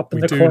that up in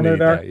the corner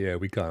there. That. Yeah,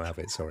 we can't have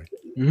it. Sorry.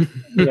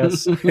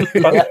 Yes.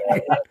 But,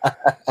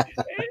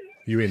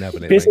 you ain't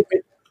having it, basically,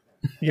 mate.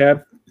 Yeah.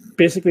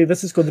 Basically,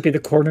 this is going to be the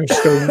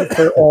cornerstone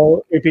for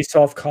all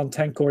Ubisoft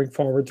content going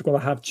forward. We're going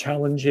to have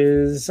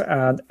challenges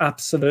and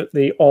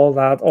absolutely all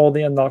that, all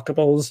the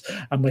unlockables.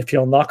 And if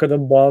you unlock it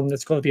in one,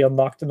 it's going to be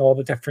unlocked in all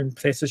the different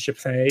places you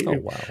play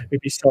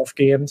Ubisoft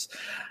games.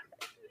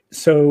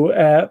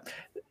 So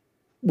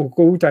we'll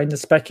go down the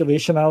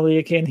speculation alley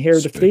again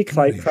here.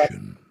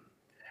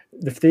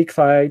 The 3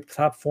 cloud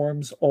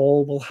platforms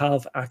all will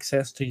have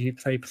access to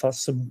Uplay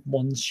Plus in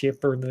one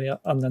shape or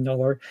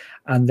another,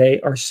 and they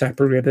are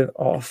separated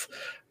off.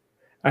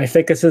 I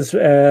think this is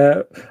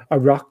a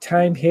Rock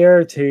time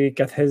here to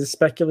get his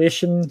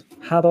speculation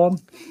hat on.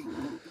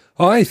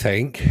 I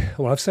think,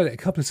 well, I've said it a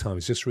couple of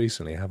times just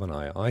recently, haven't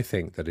I? I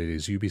think that it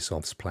is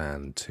Ubisoft's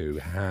plan to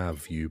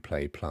have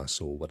Uplay Plus,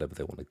 or whatever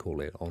they want to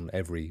call it, on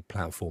every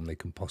platform they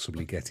can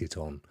possibly get it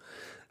on.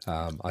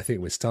 I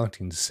think we're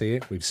starting to see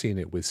it. We've seen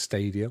it with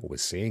Stadia, or we're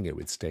seeing it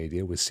with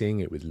Stadia. We're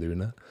seeing it with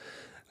Luna.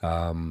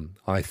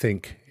 I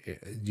think,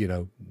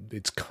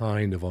 it's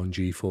kind of on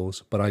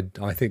GeForce, but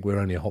I think we're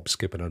only a hop,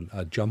 skip, and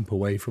a jump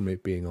away from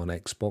it being on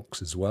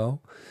Xbox as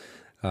well.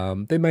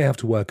 They may have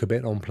to work a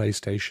bit on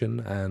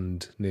PlayStation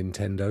and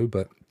Nintendo,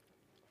 but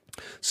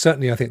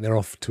certainly I think they're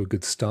off to a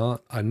good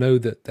start. I know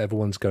that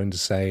everyone's going to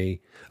say,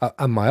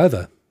 and my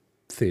other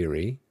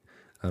theory,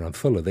 and I'm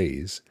full of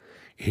these,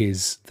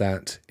 is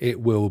that it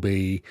will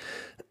be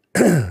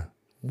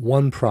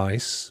one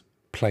price,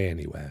 play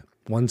anywhere,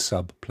 one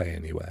sub, play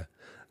anywhere.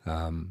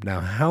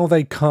 Now, how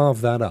they carve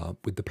that up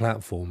with the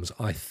platforms,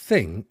 I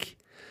think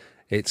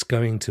it's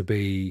going to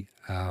be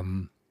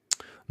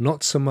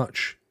not so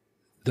much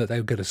that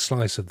they'll get a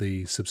slice of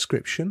the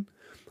subscription,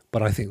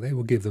 but I think they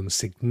will give them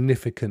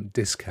significant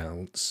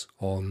discounts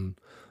on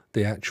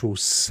the actual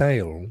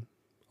sale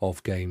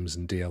of games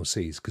and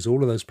DLCs, because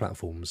all of those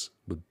platforms,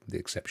 with the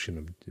exception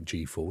of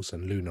GeForce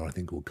and Luna, I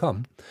think will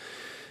come,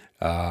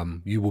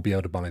 you will be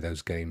able to buy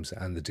those games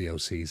and the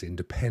DLCs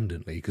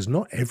independently, because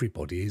not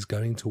everybody is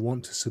going to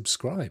want to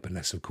subscribe,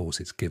 unless, of course,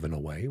 it's given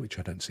away, which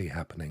I don't see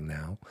happening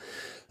now.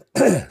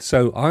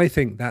 So I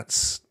think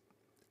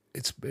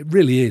it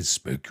really is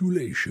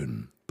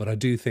speculation, but I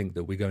do think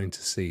that we're going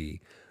to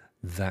see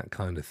that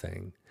kind of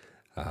thing.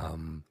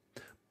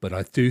 But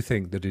I do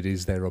think that it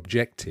is their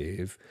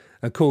objective.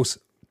 Of course,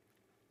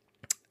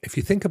 if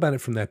you think about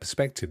it from their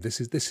perspective, this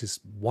is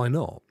why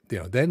not? They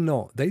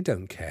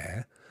don't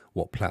care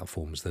what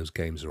platforms those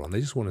games are on.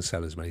 They just want to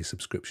sell as many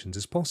subscriptions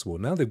as possible.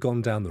 Now they've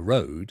gone down the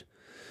road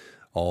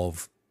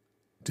of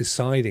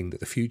deciding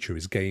that the future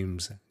is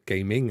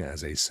gaming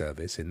as a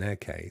service in their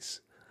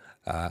case.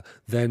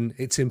 Then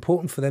it's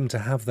important for them to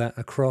have that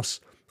across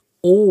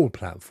all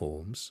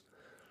platforms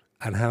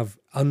and have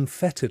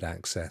unfettered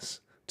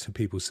access to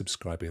people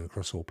subscribing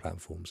across all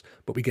platforms.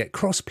 But we get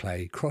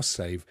cross-play,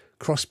 cross-save,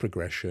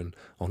 cross-progression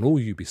on all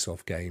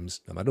Ubisoft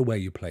games, no matter where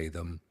you play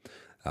them,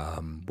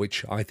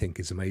 which I think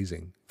is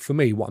amazing. For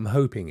me, what I'm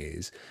hoping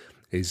is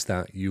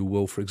that you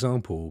will, for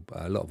example,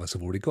 a lot of us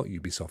have already got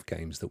Ubisoft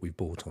games that we've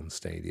bought on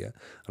Stadia,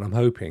 and I'm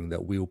hoping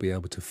that we'll be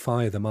able to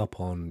fire them up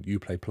on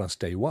Uplay Plus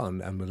day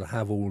one, and we'll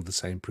have all the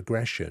same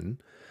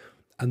progression,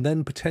 and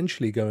then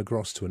potentially go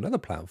across to another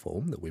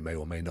platform that we may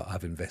or may not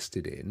have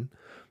invested in,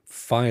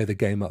 fire the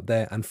game up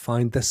there, and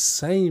find the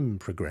same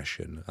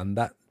progression. And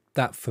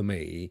that for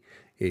me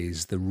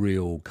is the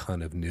real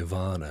kind of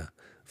nirvana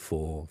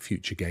for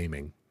future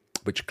gaming,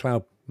 which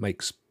cloud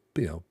makes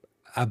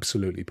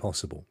absolutely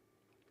possible.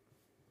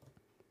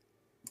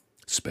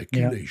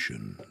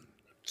 Speculation. Yeah.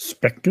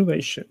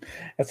 Speculation.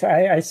 As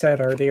I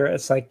said earlier,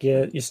 it's like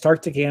you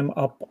start the game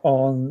up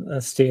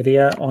on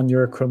Stadia on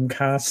your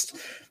Chromecast,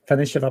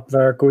 finish it up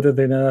there, go to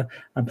Luna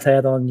and play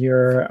it on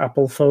your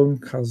Apple phone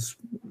because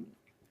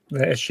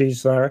the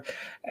issues there.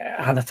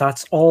 And if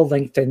that's all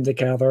linked in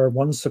together,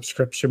 one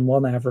subscription,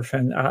 one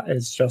everything, that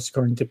is just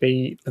going to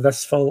be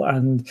blissful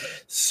and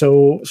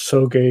so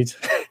good.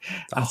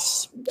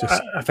 Just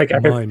I think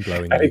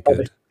mind-blowingly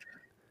good.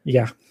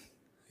 Yeah.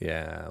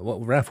 Yeah.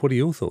 Raph, what are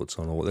your thoughts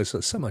on all this?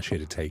 There's so much here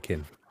to take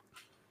in.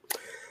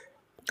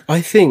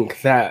 I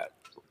think that,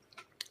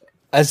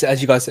 as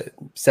you guys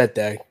said,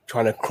 they're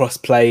trying to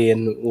cross-play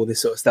and all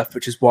this sort of stuff,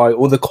 which is why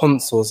all the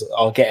consoles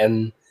are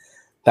getting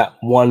that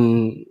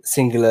one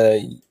singular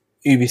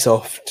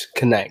Ubisoft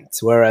Connect,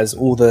 whereas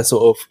all the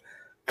sort of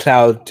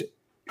cloud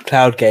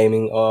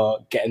gaming are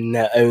getting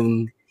their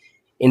own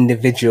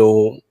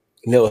individual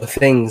little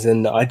things.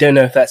 And I don't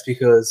know if that's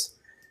because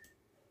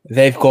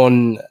they've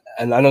gone,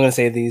 and I'm not going to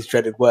say these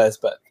dreaded words,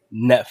 but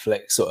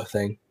Netflix sort of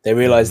thing. They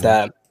realize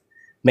that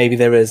maybe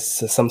there is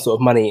some sort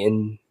of money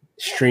in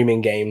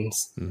streaming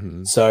games.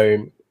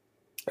 So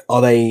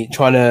are they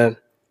trying to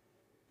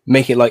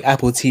make it like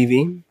Apple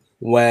TV,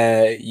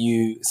 where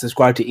you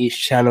subscribe to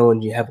each channel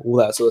and you have all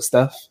that sort of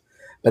stuff?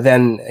 But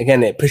then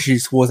again, it pushes you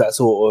towards that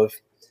sort of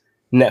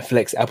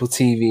Netflix, Apple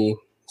TV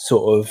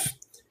sort of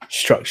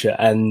structure.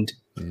 And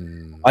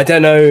I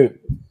don't know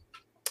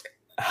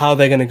how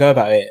they're going to go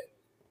about it,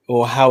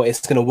 or how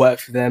it's going to work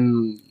for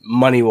them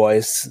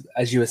money-wise.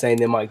 As you were saying,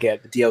 they might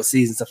get the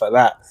DLCs and stuff like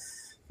that.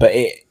 But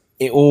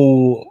it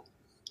all...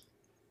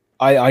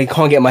 I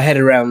can't get my head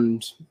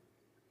around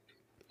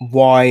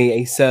why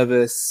a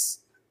service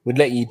would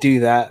let you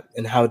do that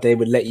and how they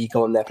would let you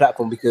go on their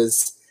platform,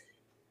 because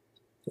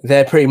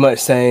they're pretty much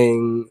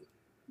saying,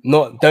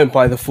 don't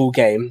buy the full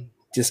game,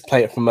 just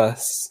play it from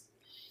us.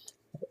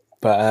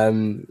 But do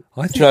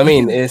you know what I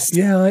mean?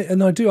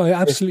 I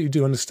absolutely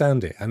do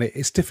understand it, and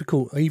it's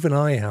difficult. Even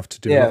I have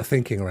to do a lot of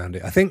thinking around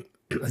it. I think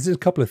there's a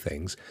couple of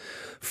things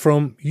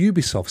from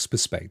Ubisoft's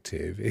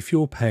perspective. If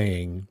you're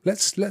paying,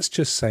 let's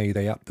just say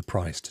they upped the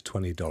price to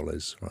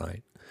 $20,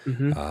 right?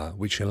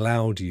 Which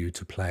allowed you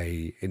to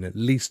play in at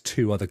least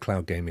 2 other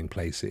cloud gaming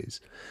places,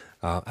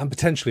 and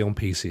potentially on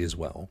PC as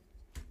well.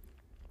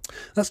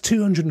 That's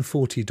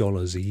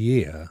 $240 a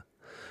year,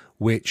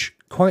 which,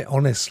 quite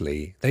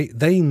honestly,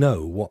 they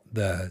know what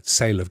the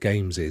sale of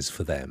games is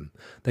for them.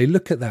 They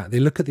look at that. They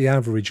look at the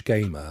average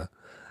gamer,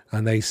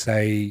 and they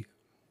say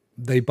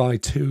they buy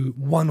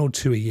 1 or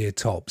 2 a year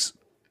tops.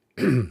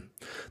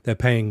 They're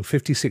paying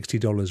 $50,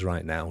 $60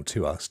 right now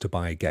to us to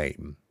buy a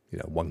game,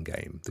 one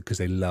game, because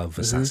they love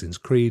Assassin's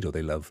Creed or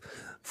they love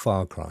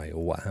Far Cry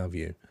or what have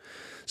you.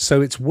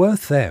 So it's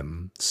worth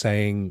them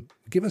saying,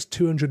 give us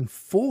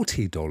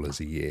 $240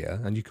 a year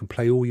and you can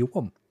play all you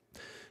want.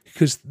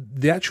 Because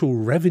the actual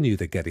revenue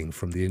they're getting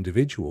from the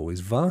individual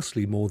is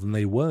vastly more than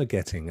they were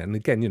getting. And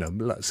again,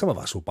 some of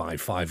us will buy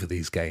 5 of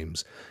these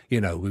games.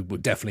 We're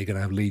definitely going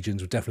to have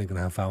Legions. We're definitely going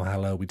to have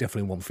Valhalla. We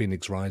definitely want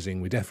Phoenix Rising.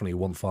 We definitely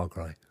want Far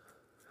Cry.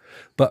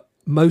 But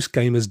most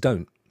gamers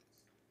don't.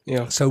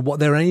 Yeah. So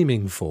what they're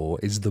aiming for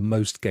is the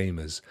most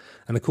gamers.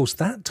 And of course,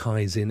 that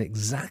ties in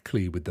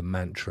exactly with the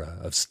mantra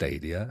of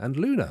Stadia and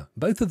Luna.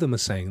 Both of them are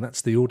saying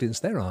that's the audience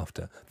they're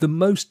after. The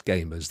most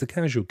gamers, the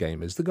casual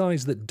gamers, the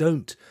guys that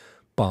don't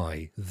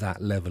buy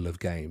that level of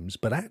games,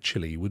 but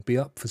actually would be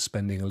up for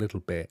spending a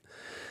little bit.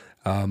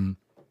 And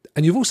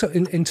you've also,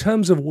 in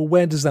terms of, well,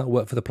 where does that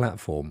work for the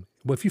platform?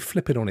 Well, if you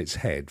flip it on its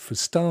head, for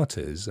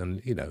starters,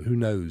 and, who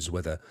knows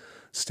whether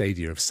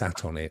Stadia have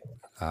sat on it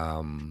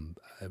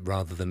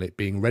rather than it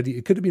being ready.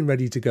 It could have been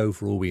ready to go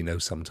for all we know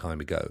some time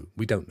ago.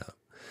 We don't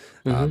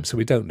know. So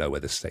we don't know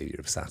whether Stadia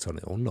have sat on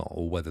it or not,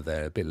 or whether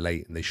they're a bit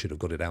late and they should have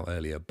got it out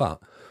earlier. But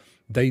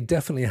they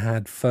definitely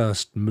had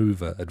first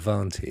mover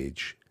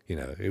advantage.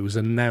 It was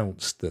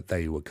announced that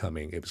they were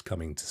coming. It was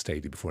coming to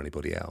Stadia before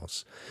anybody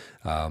else.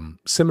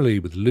 Similarly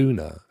with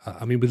Luna.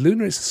 With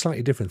Luna, it's a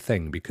slightly different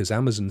thing because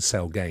Amazon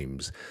sell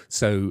games.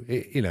 So,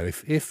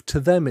 if to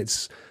them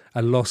it's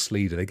a loss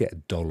leader, they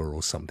get $1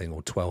 or something,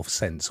 or 12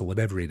 cents or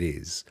whatever it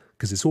is,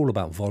 because it's all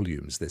about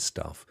volumes, this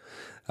stuff.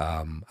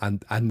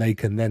 And they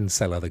can then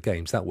sell other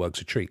games. That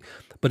works a treat.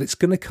 But it's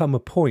going to come a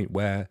point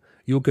where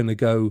you're going to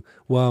go,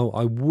 well,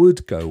 I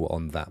would go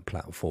on that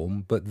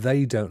platform, but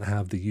they don't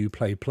have the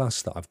Uplay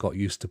Plus that I've got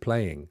used to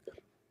playing.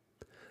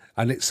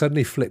 And it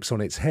suddenly flips on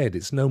its head.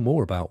 It's no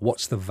more about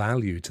what's the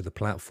value to the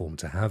platform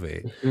to have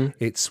it.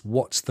 It's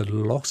what's the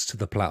loss to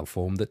the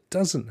platform that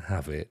doesn't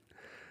have it.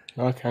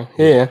 Okay,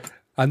 yeah.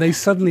 And they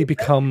suddenly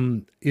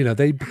become,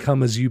 they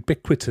become as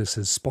ubiquitous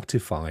as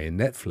Spotify and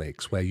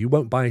Netflix, where you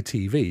won't buy a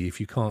TV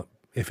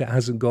if it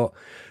hasn't got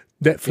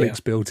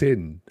Netflix built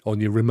in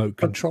on your remote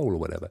control or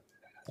whatever.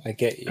 I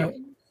get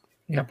you.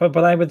 Yeah, but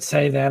I would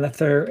say then if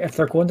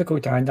they're going to go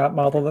down that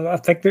model, I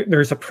think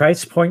there's a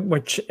price point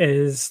which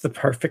is the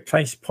perfect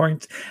price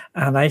point,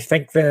 and I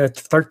think the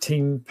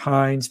 £13,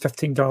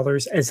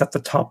 $15 is at the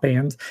top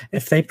end.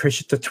 If they push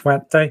it to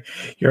 20,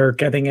 you're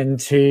getting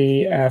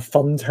into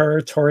fun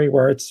territory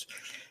where it's,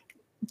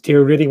 do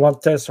you really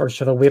want this, or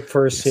should I wait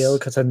for a sale?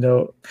 Because I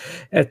know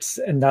it's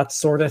in that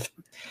sort of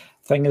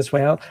thing as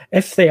well.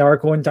 If they are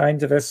going down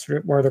to this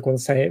route where they're going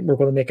to say we're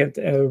going to make it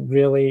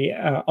really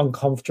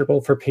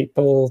uncomfortable for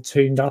people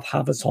to not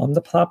have us on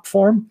the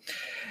platform,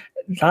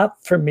 that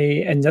for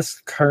me in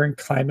this current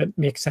climate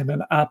makes them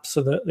an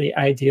absolutely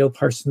ideal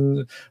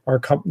person or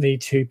company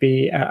to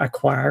be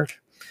acquired.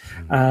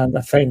 And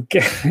I think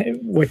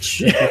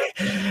which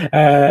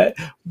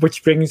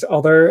brings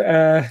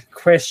other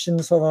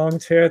questions along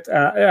to it.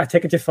 I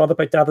take it you thought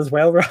about that as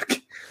well, Rock.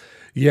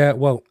 Yeah,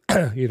 well,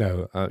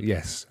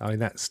 yes. I mean,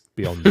 that's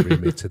beyond the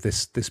remit of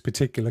this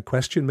particular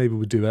question. Maybe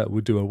we'll do a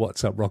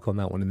WhatsApp rock on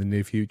that one in the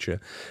near future.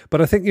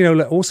 But I think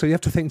also you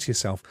have to think to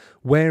yourself,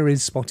 where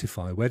is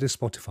Spotify? Where does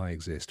Spotify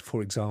exist?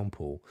 For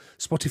example,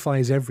 Spotify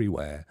is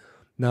everywhere.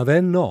 Now,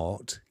 they're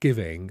not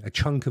giving a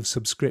chunk of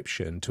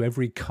subscription to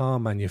every car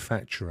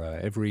manufacturer,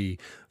 every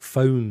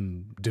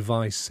phone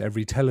device,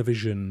 every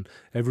television,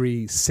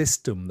 every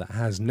system that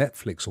has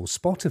Netflix or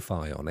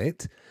Spotify on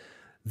it.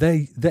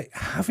 They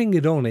having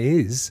it on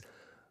is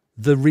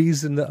the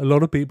reason that a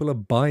lot of people are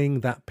buying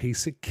that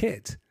piece of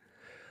kit.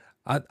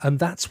 And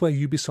that's where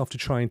Ubisoft are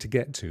trying to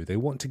get to. They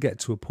want to get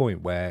to a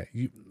point where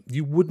you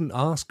wouldn't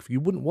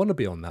want to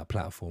be on that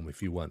platform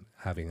if you weren't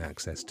having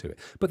access to it.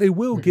 But they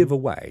will give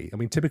away. I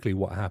mean, typically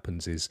what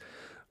happens is,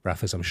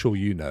 Raf, as I'm sure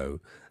you know,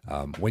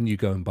 when you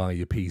go and buy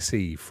your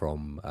PC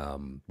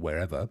from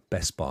wherever,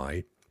 Best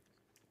Buy,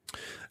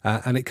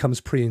 and it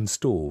comes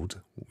pre-installed,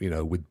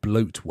 with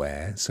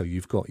bloatware. So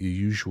you've got your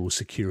usual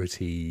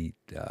security,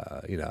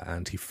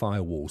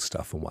 anti-firewall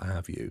stuff and what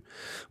have you.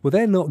 Well,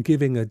 they're not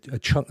giving a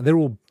chunk. They're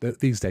all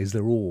these days.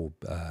 They're all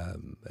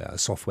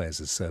softwares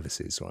as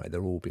services, right?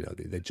 They're all,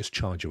 they just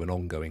charge you an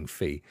ongoing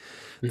fee.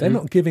 Mm-hmm. They're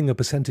not giving a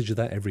percentage of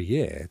that every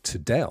year to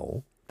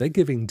Dell. They're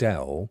giving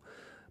Dell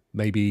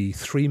maybe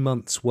 3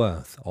 months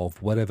worth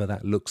of whatever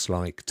that looks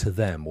like to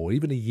them, or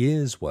even a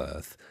year's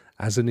worth,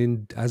 as an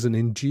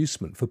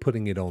inducement for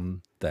putting it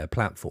on their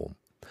platform.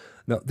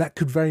 Now, that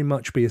could very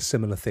much be a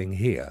similar thing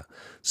here.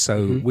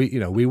 So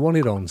we want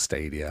it on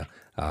Stadia.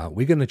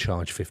 We're going to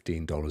charge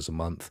 $15 a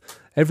month.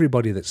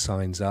 Everybody that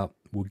signs up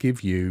will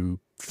give you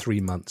 3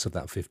 months of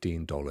that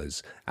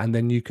 $15, and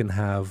then you can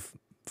have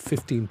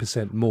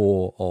 15%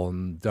 more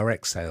on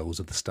direct sales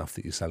of the stuff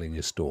that you sell in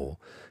your store,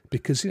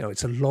 because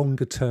it's a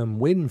longer term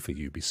win for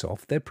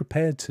Ubisoft. They're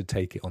prepared to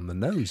take it on the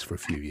nose for a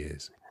few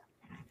years.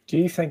 Do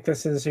you think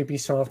this is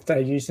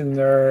Ubisoft using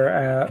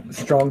their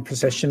strong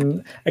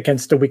position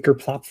against the weaker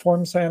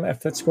platforms then,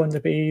 if it's going to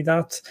be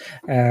that?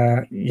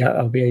 Yeah,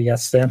 I'll be a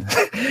yes then.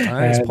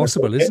 It's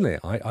possible, isn't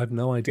it? I've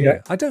no idea.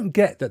 Yeah. I don't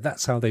get that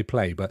that's how they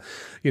play, but,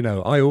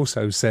 I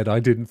also said I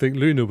didn't think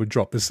Luna would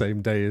drop the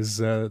same day as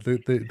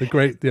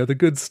the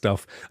good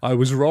stuff. I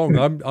was wrong.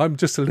 I'm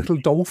just a little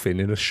dolphin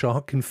in a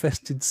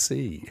shark-infested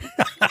sea.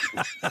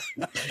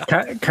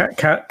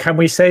 Can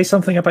we say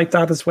something about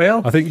that as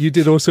well? I think you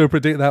did also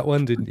predict that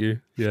one, didn't you?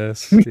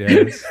 Yes.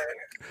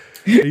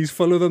 He's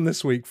full of them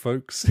this week,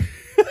 folks.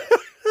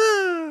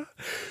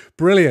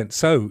 Brilliant.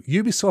 So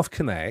Ubisoft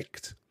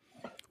Connect,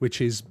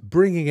 which is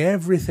bringing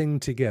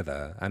everything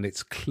together, and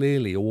it's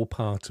clearly all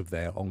part of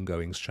their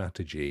ongoing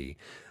strategy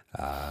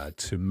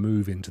to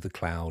move into the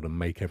cloud and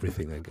make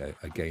everything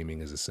a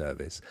gaming as a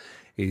service,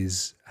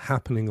 is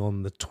happening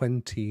on the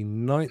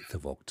 29th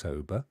of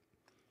October,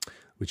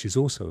 which is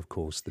also, of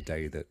course, the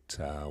day that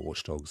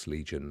Watch Dogs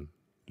Legion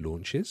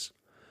launches.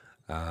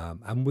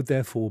 And would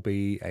therefore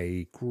be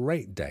a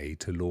great day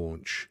to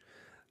launch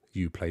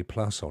Uplay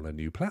Plus on a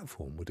new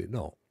platform, would it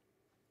not?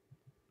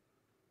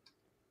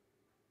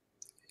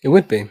 It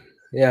would be,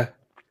 yeah.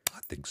 I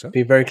think so.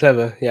 Be very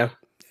clever, yeah.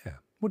 Yeah.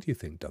 What do you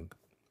think, Duncan?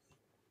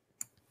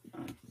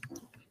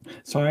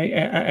 Sorry,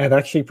 it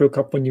actually broke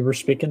up when you were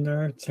speaking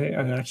there. I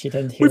actually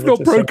didn't hear. We've not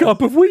broke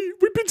up, have we?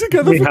 We've been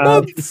together for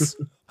months.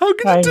 How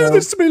can you do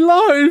this to me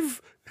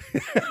live?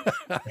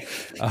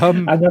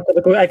 I'm not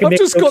gonna go. I've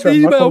just got the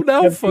email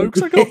now, folks.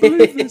 I can't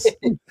believe this.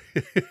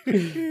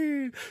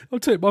 I'll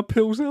take my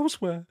pills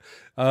elsewhere.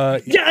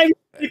 The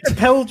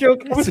pill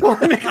joke.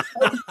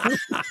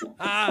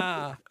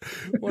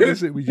 What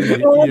is it with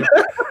you?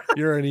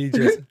 You're an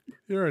Egypt.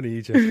 You're an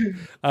Egypt.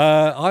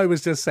 I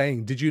was just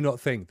saying, did you not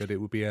think that it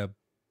would be a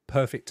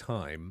perfect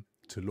time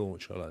to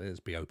launch? Let's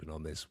be open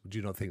on this. Would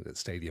you not think that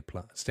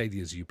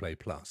Stadia's Uplay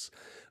Plus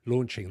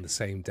launching the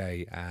same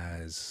day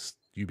as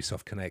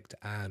Ubisoft Connect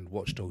and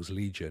Watch Dogs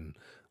Legion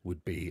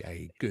would be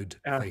a good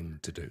thing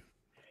to do?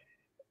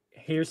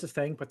 Here's the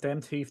thing, but them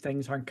two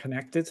things aren't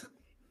connected.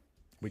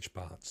 Which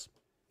parts?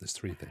 There's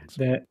three things.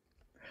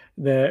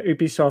 The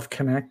Ubisoft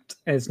Connect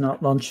is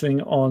not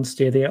launching on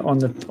Stadia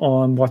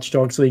on Watch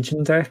Dogs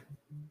Legion Day.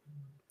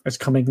 It's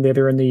coming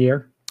later in the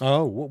year.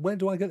 Oh, when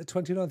do I get the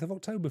 29th of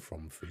October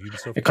from for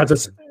Ubisoft?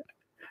 Because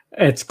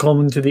it's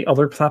coming to the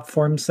other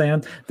platforms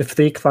then. The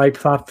free cloud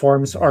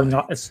platforms are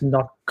not. It's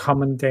not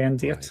coming day and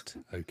date.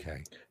 Right.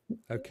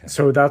 Okay.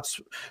 So that's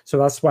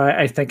why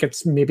I think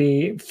it's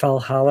maybe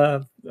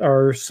Valhalla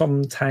or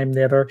sometime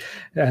later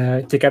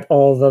to get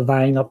all the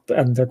lineup,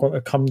 and they're going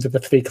to come to the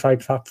free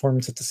cloud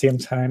platforms at the same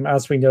time.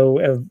 As we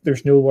know,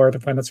 there's no word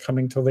of when it's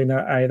coming to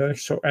Luna either,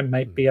 so it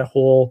might be a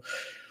whole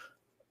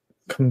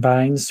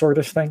combined sort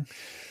of thing.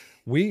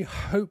 We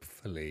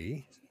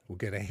hopefully will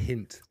get a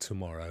hint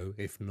tomorrow,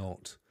 if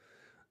not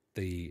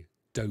the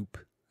dope,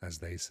 as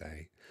they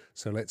say.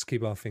 So let's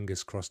keep our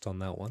fingers crossed on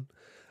that one.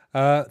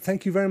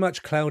 Thank you very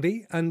much,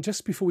 Cloudy. And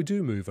just before we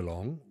do move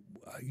along,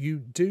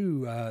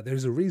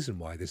 there's a reason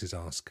why this is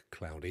Ask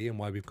Cloudy and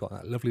why we've got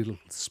that lovely little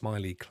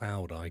smiley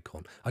cloud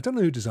icon. I don't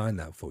know who designed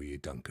that for you,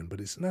 Duncan,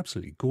 but it's an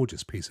absolutely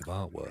gorgeous piece of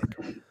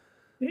artwork.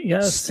 Yeah,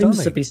 it seems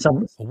to Stunning. be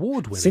some.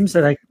 Award winning. Seems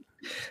to like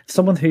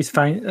someone who's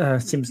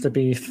seems to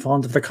be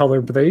fond of the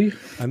color blue.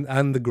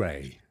 And the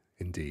grey,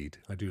 indeed.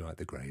 I do like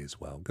the grey as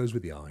well. Goes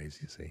with the eyes,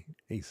 you see.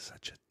 He's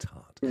such a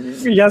tart.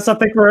 Yes, I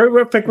think we're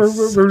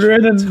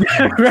ruining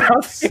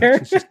Ralph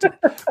here.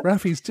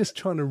 Rafi's just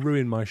trying to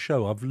ruin my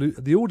show.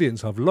 The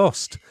audience I've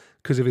lost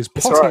because of his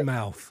It's potty all right.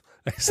 mouth.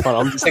 Fine,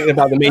 I'm just thinking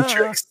about the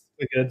Matrix.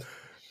 We're good.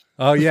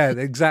 Oh yeah,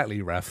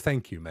 exactly, Raf.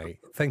 Thank you, mate.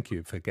 Thank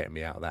you for getting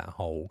me out of that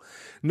hole.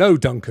 No,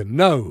 Duncan,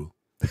 no.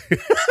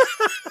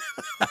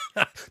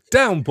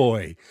 Down,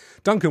 boy.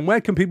 Duncan,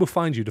 where can people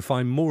find you to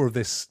find more of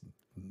this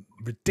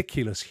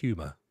ridiculous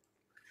humour?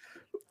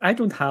 I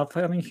don't have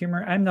any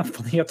humor. I'm not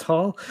funny at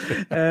all.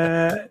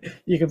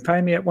 You can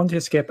find me at One to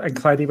Escape and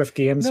Cloudy with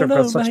Games. I've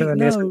got such an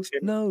amazing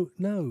team. No.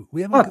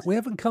 We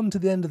haven't come to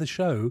the end of the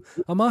show.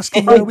 I'm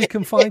asking where we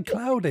can find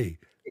Cloudy.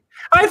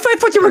 I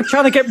thought you were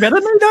trying to get rid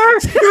of me there.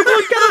 You were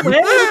going to get away.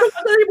 You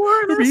don't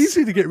anymore. It'd be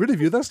easy to get rid of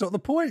you. That's not the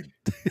point.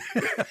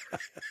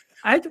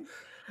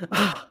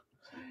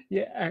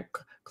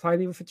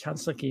 Cloudy with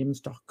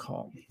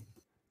ChancellorGames.com.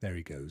 There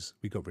he goes.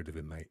 We got rid of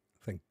him, mate.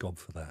 Thank God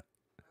for that.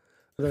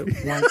 The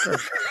wanker.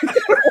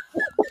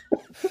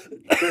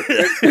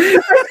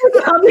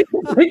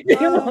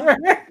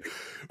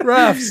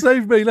 Raf,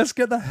 save me. Let's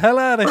get the hell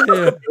out of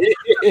here.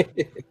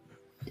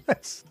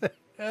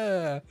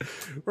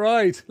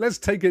 Right, let's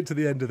take it to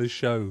the end of the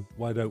show.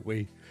 Why don't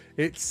we?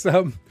 It's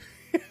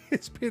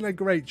it's been a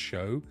great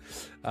show,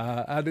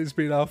 and it's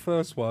been our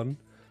first one.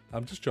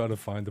 I'm just trying to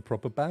find the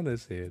proper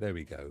banners here. There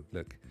we go.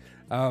 Look.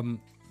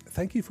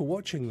 Thank you for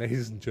watching,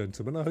 ladies and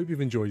gentlemen. I hope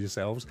you've enjoyed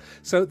yourselves.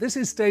 So this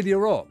is Stadia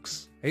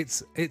Rocks.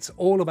 It's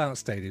all about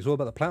Stadia. It's all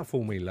about the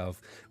platform we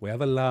love. We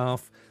have a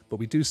laugh, but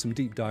we do some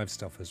deep dive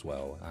stuff as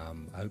well.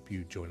 I hope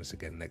you join us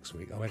again next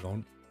week. Oh, hang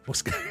on.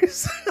 What's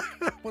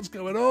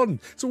going on?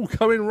 It's all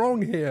going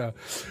wrong here.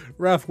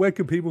 Raf, where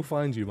can people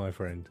find you, my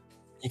friend?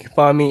 You can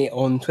find me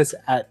on Twitter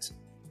at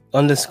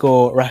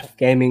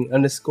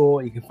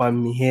 _RafGaming_. You can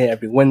find me here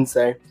every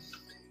Wednesday.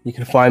 You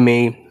can find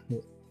me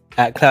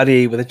at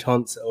Cloudy with a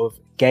Chance of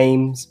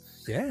Games.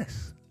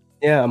 Yes.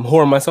 Yeah, I'm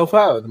whoring myself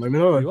out at the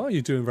moment. Aren't I? You are.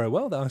 You're doing very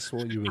well. I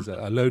saw you as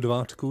a load of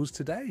articles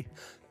today.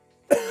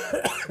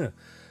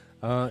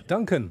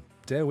 Duncan,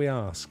 dare we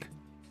ask?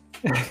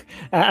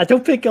 I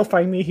don't think you'll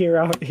find me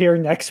here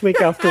next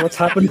week after what's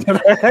happened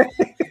today.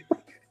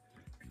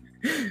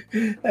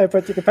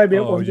 But you can find me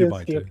at One to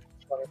Escape.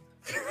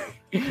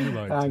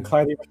 And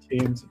Cloudy with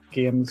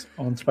Games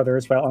on Twitter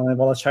as well. And I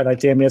want to shout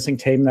out the amazing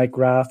team like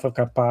Graf. We've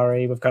got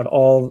Barry. We've got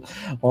all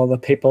the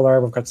people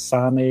there. We've got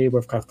Sammy.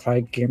 We've got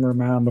Clyde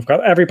Gamerman. We've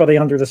got everybody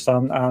under the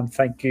sun. And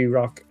thank you,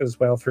 Rock, as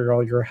well, for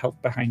all your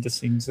help behind the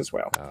scenes as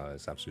well.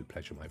 It's an absolute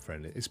pleasure, my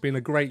friend. It's been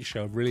a great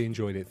show. I've really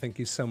enjoyed it. Thank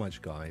you so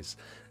much, guys,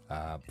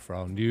 for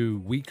our new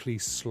weekly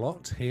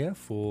slot here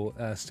for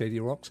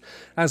Stadia Rocks.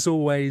 As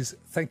always,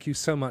 thank you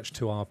so much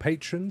to our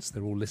patrons.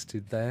 They're all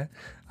listed there.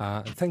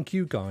 And thank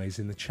you guys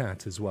in the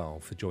chat as well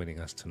for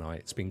joining us tonight.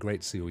 It's been great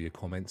to see all your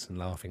comments and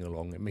laughing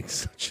along. It makes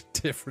such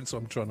a difference.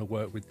 I'm trying to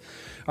work with.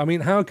 I mean,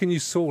 how can you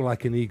soar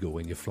like an eagle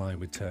when you're flying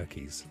with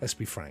turkeys? Let's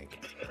be frank.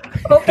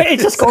 Okay,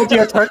 just called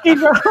you a turkey,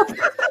 Rob.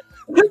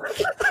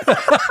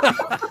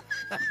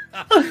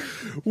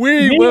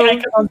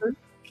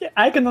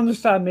 I can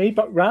understand me,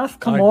 but Raf,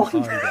 come on.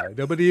 I know.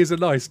 No, but he is a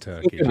nice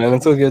turkey. Okay, man,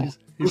 it's all good.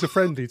 He's a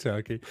friendly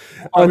turkey.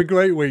 Have a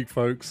great week,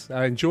 folks.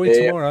 Enjoy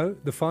tomorrow,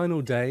 the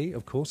final day,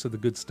 of course, of the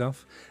good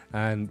stuff.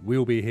 And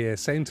we'll be here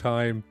same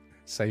time,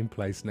 same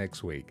place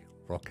next week.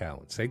 Rock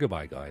out. Say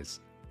goodbye, guys.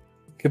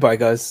 Goodbye,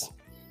 guys.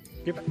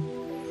 Goodbye.